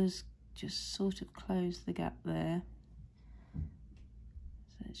it does just sort of close the gap there.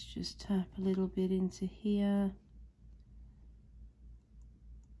 So let's just tap a little bit into here.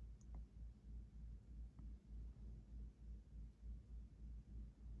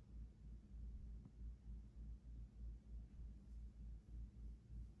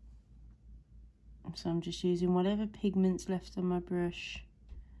 So I'm just using whatever pigment's left on my brush,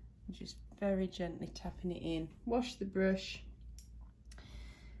 just very gently tapping it in. Wash the brush,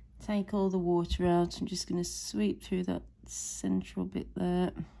 take all the water out. I'm just going to sweep through that central bit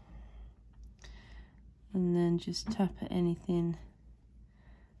there, and then just tap at anything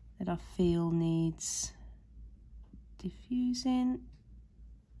that I feel needs diffusing.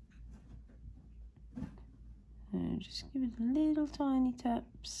 And just give it little tiny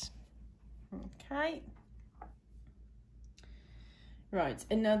taps. Okay, right,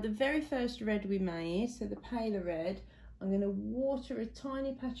 and now the very first red we made, so the paler red, I'm going to water a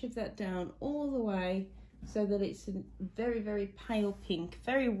tiny patch of that down all the way so that it's a very, very pale pink,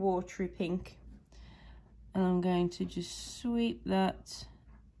 very watery pink. And I'm going to just sweep that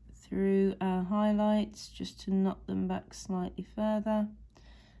through our highlights just to knock them back slightly further.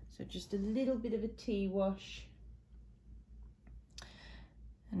 So just a little bit of a tea wash.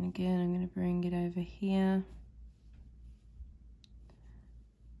 And again, I'm going to bring it over here.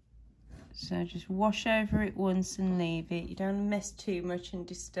 So just wash over it once and leave it. You don't mess too much and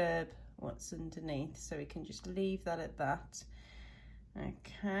disturb what's underneath. So we can just leave that at that.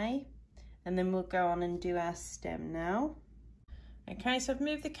 Okay. And then we'll go on and do our stem now. Okay, so I've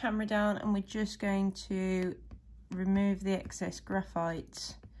moved the camera down and we're just going to remove the excess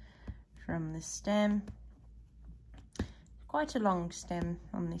graphite from the stem. Quite a long stem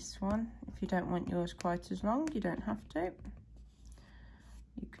on this one. If you don't want yours quite as long, you don't have to.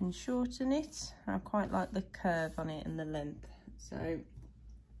 You can shorten it. I quite like the curve on it and the length. So I'm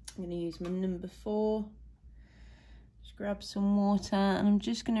going to use my number 4. Just grab some water and I'm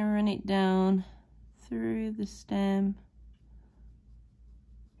just going to run it down through the stem.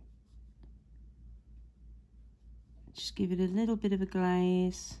 Just give it a little bit of a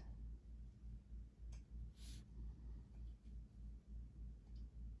glaze.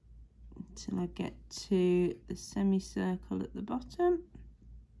 Until I get to the semicircle at the bottom.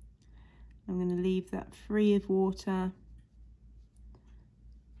 I'm going to leave that free of water.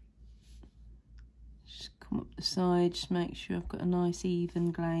 Just come up the side, just make sure I've got a nice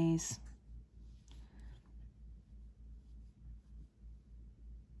even glaze.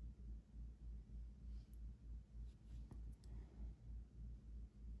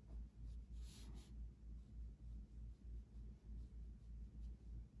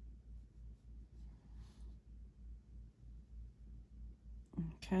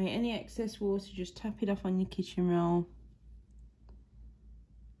 Okay, any excess water, just tap it off on your kitchen roll.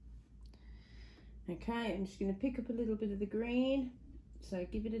 Okay, I'm just going to pick up a little bit of the green, so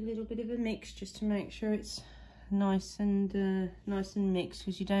give it a little bit of a mix just to make sure it's nice and mixed,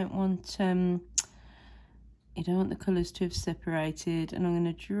 because you don't want the colours to have separated. And I'm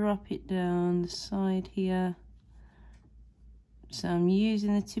going to drop it down the side here. So I'm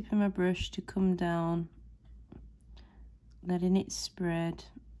using the tip of my brush to come down, letting it spread.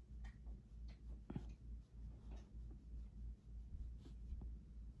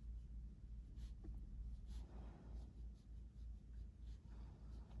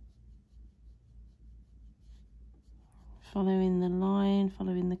 Following the line,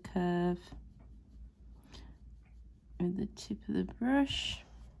 following the curve with the tip of the brush.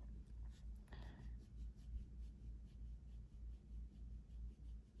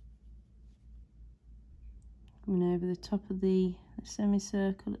 Coming over the top of the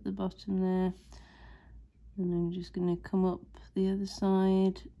semicircle at the bottom there. And I'm just going to come up the other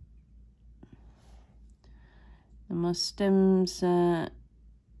side. And my stems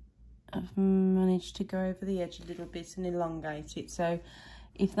I've managed to go over the edge a little bit and elongate it. So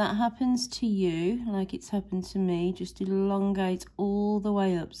if that happens to you, like it's happened to me, just elongate all the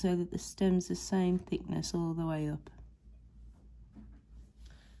way up so that the stem's the same thickness all the way up.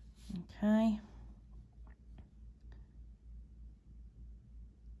 Okay.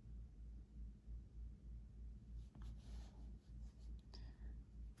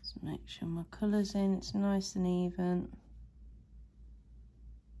 Just make sure my colour's in, it's nice and even.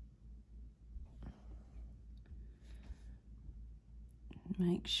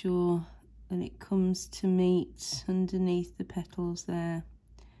 Make sure that it comes to meet underneath the petals there.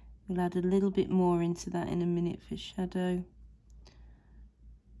 We'll add a little bit more into that in a minute for shadow.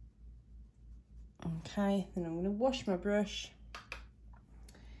 Okay, then I'm going to wash my brush,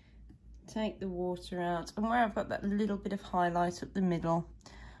 take the water out, and where I've got that little bit of highlight up the middle,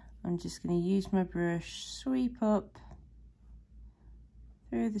 I'm just going to use my brush, sweep up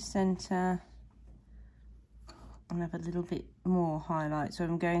through the centre, and have a little bit more highlight. So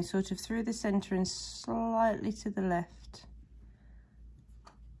I'm going sort of through the centre and slightly to the left.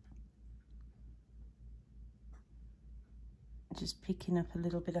 Just picking up a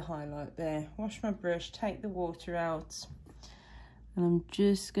little bit of highlight there. Wash my brush, take the water out, and I'm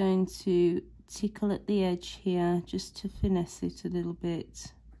just going to tickle at the edge here just to finesse it a little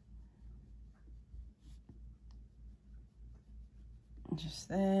bit. Just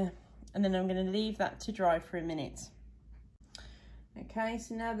there. And then I'm going to leave that to dry for a minute. Okay,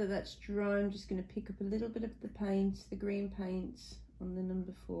 so now that that's dry, I'm just going to pick up a little bit of the paint, the green paint, on the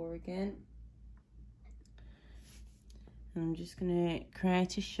number 4 again. And I'm just going to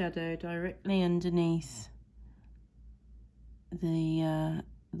create a shadow directly underneath the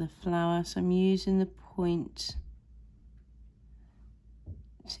flower. So I'm using the point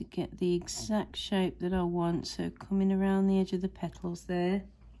to get the exact shape that I want. So coming around the edge of the petals there.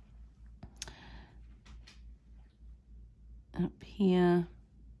 Up here.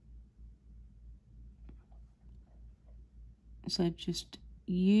 So just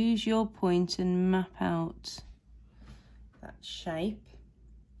use your point and map out that shape.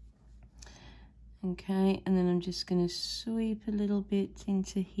 Okay, and then I'm just going to sweep a little bit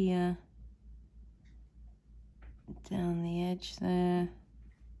into here, down the edge there.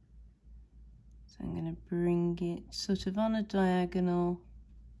 So I'm going to bring it sort of on a diagonal,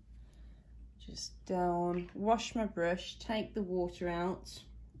 just down, wash my brush, take the water out,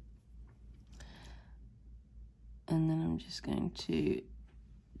 and then I'm just going to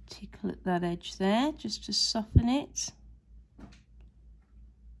tickle at that edge there just to soften it.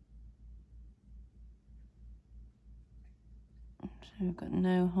 So we've got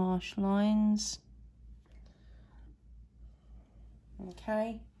no harsh lines.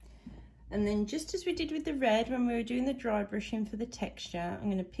 Okay. And then just as we did with the red when we were doing the dry brushing for the texture, I'm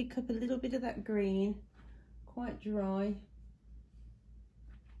going to pick up a little bit of that green, quite dry.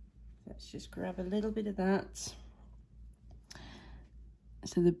 Let's just grab a little bit of that.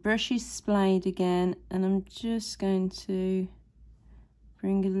 So the brush is splayed again, and I'm just going to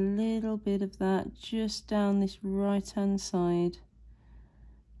bring a little bit of that just down this right hand side,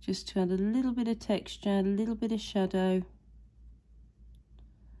 just to add a little bit of texture, a little bit of shadow,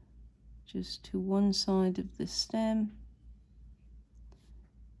 just to one side of the stem.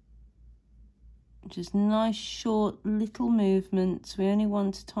 Just nice short little movements. We only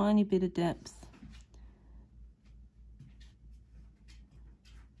want a tiny bit of depth.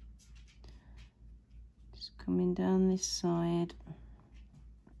 Just coming down this side.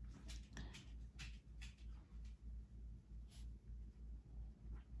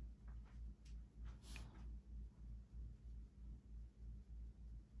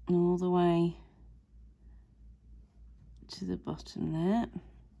 And all the way to the bottom there.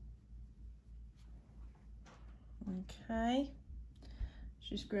 Okay,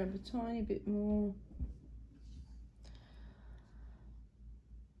 just grab a tiny bit more.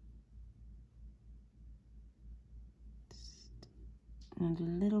 And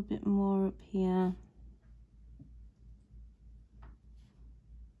a little bit more up here.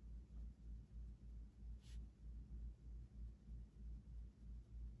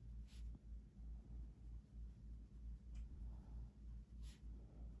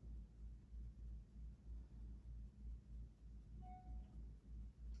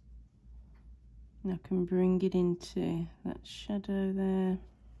 I can bring it into that shadow there.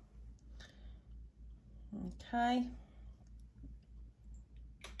 Okay.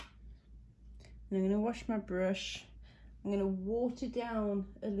 And I'm going to wash my brush. I'm going to water down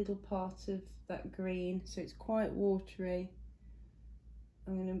a little part of that green so it's quite watery.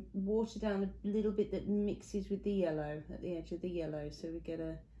 I'm going to water down a little bit that mixes with the yellow at the edge of the yellow, so we get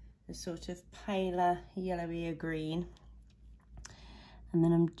a sort of paler yellowier green. And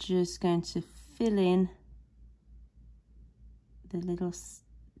then I'm just going to fill in the little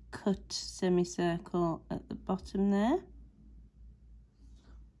cut semicircle at the bottom there.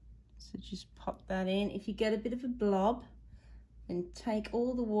 So just pop that in. If you get a bit of a blob, then take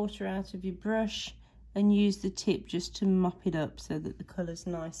all the water out of your brush and use the tip just to mop it up so that the colour's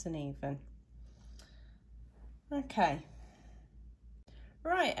nice and even. Okay.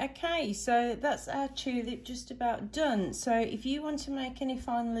 Right, okay, so that's our tulip just about done. So if you want to make any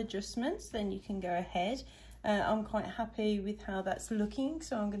final adjustments, then you can go ahead. I'm quite happy with how that's looking,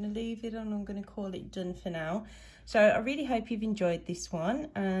 so I'm going to leave it and I'm going to call it done for now. So I really hope you've enjoyed this one,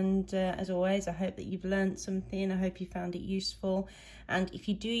 and as always, I hope that you've learned something. I hope you found it useful, and if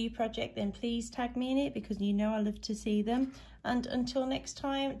you do your project, then please tag me in it, because you know I love to see them. And until next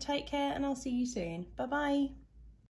time, take care and I'll see you soon. Bye bye.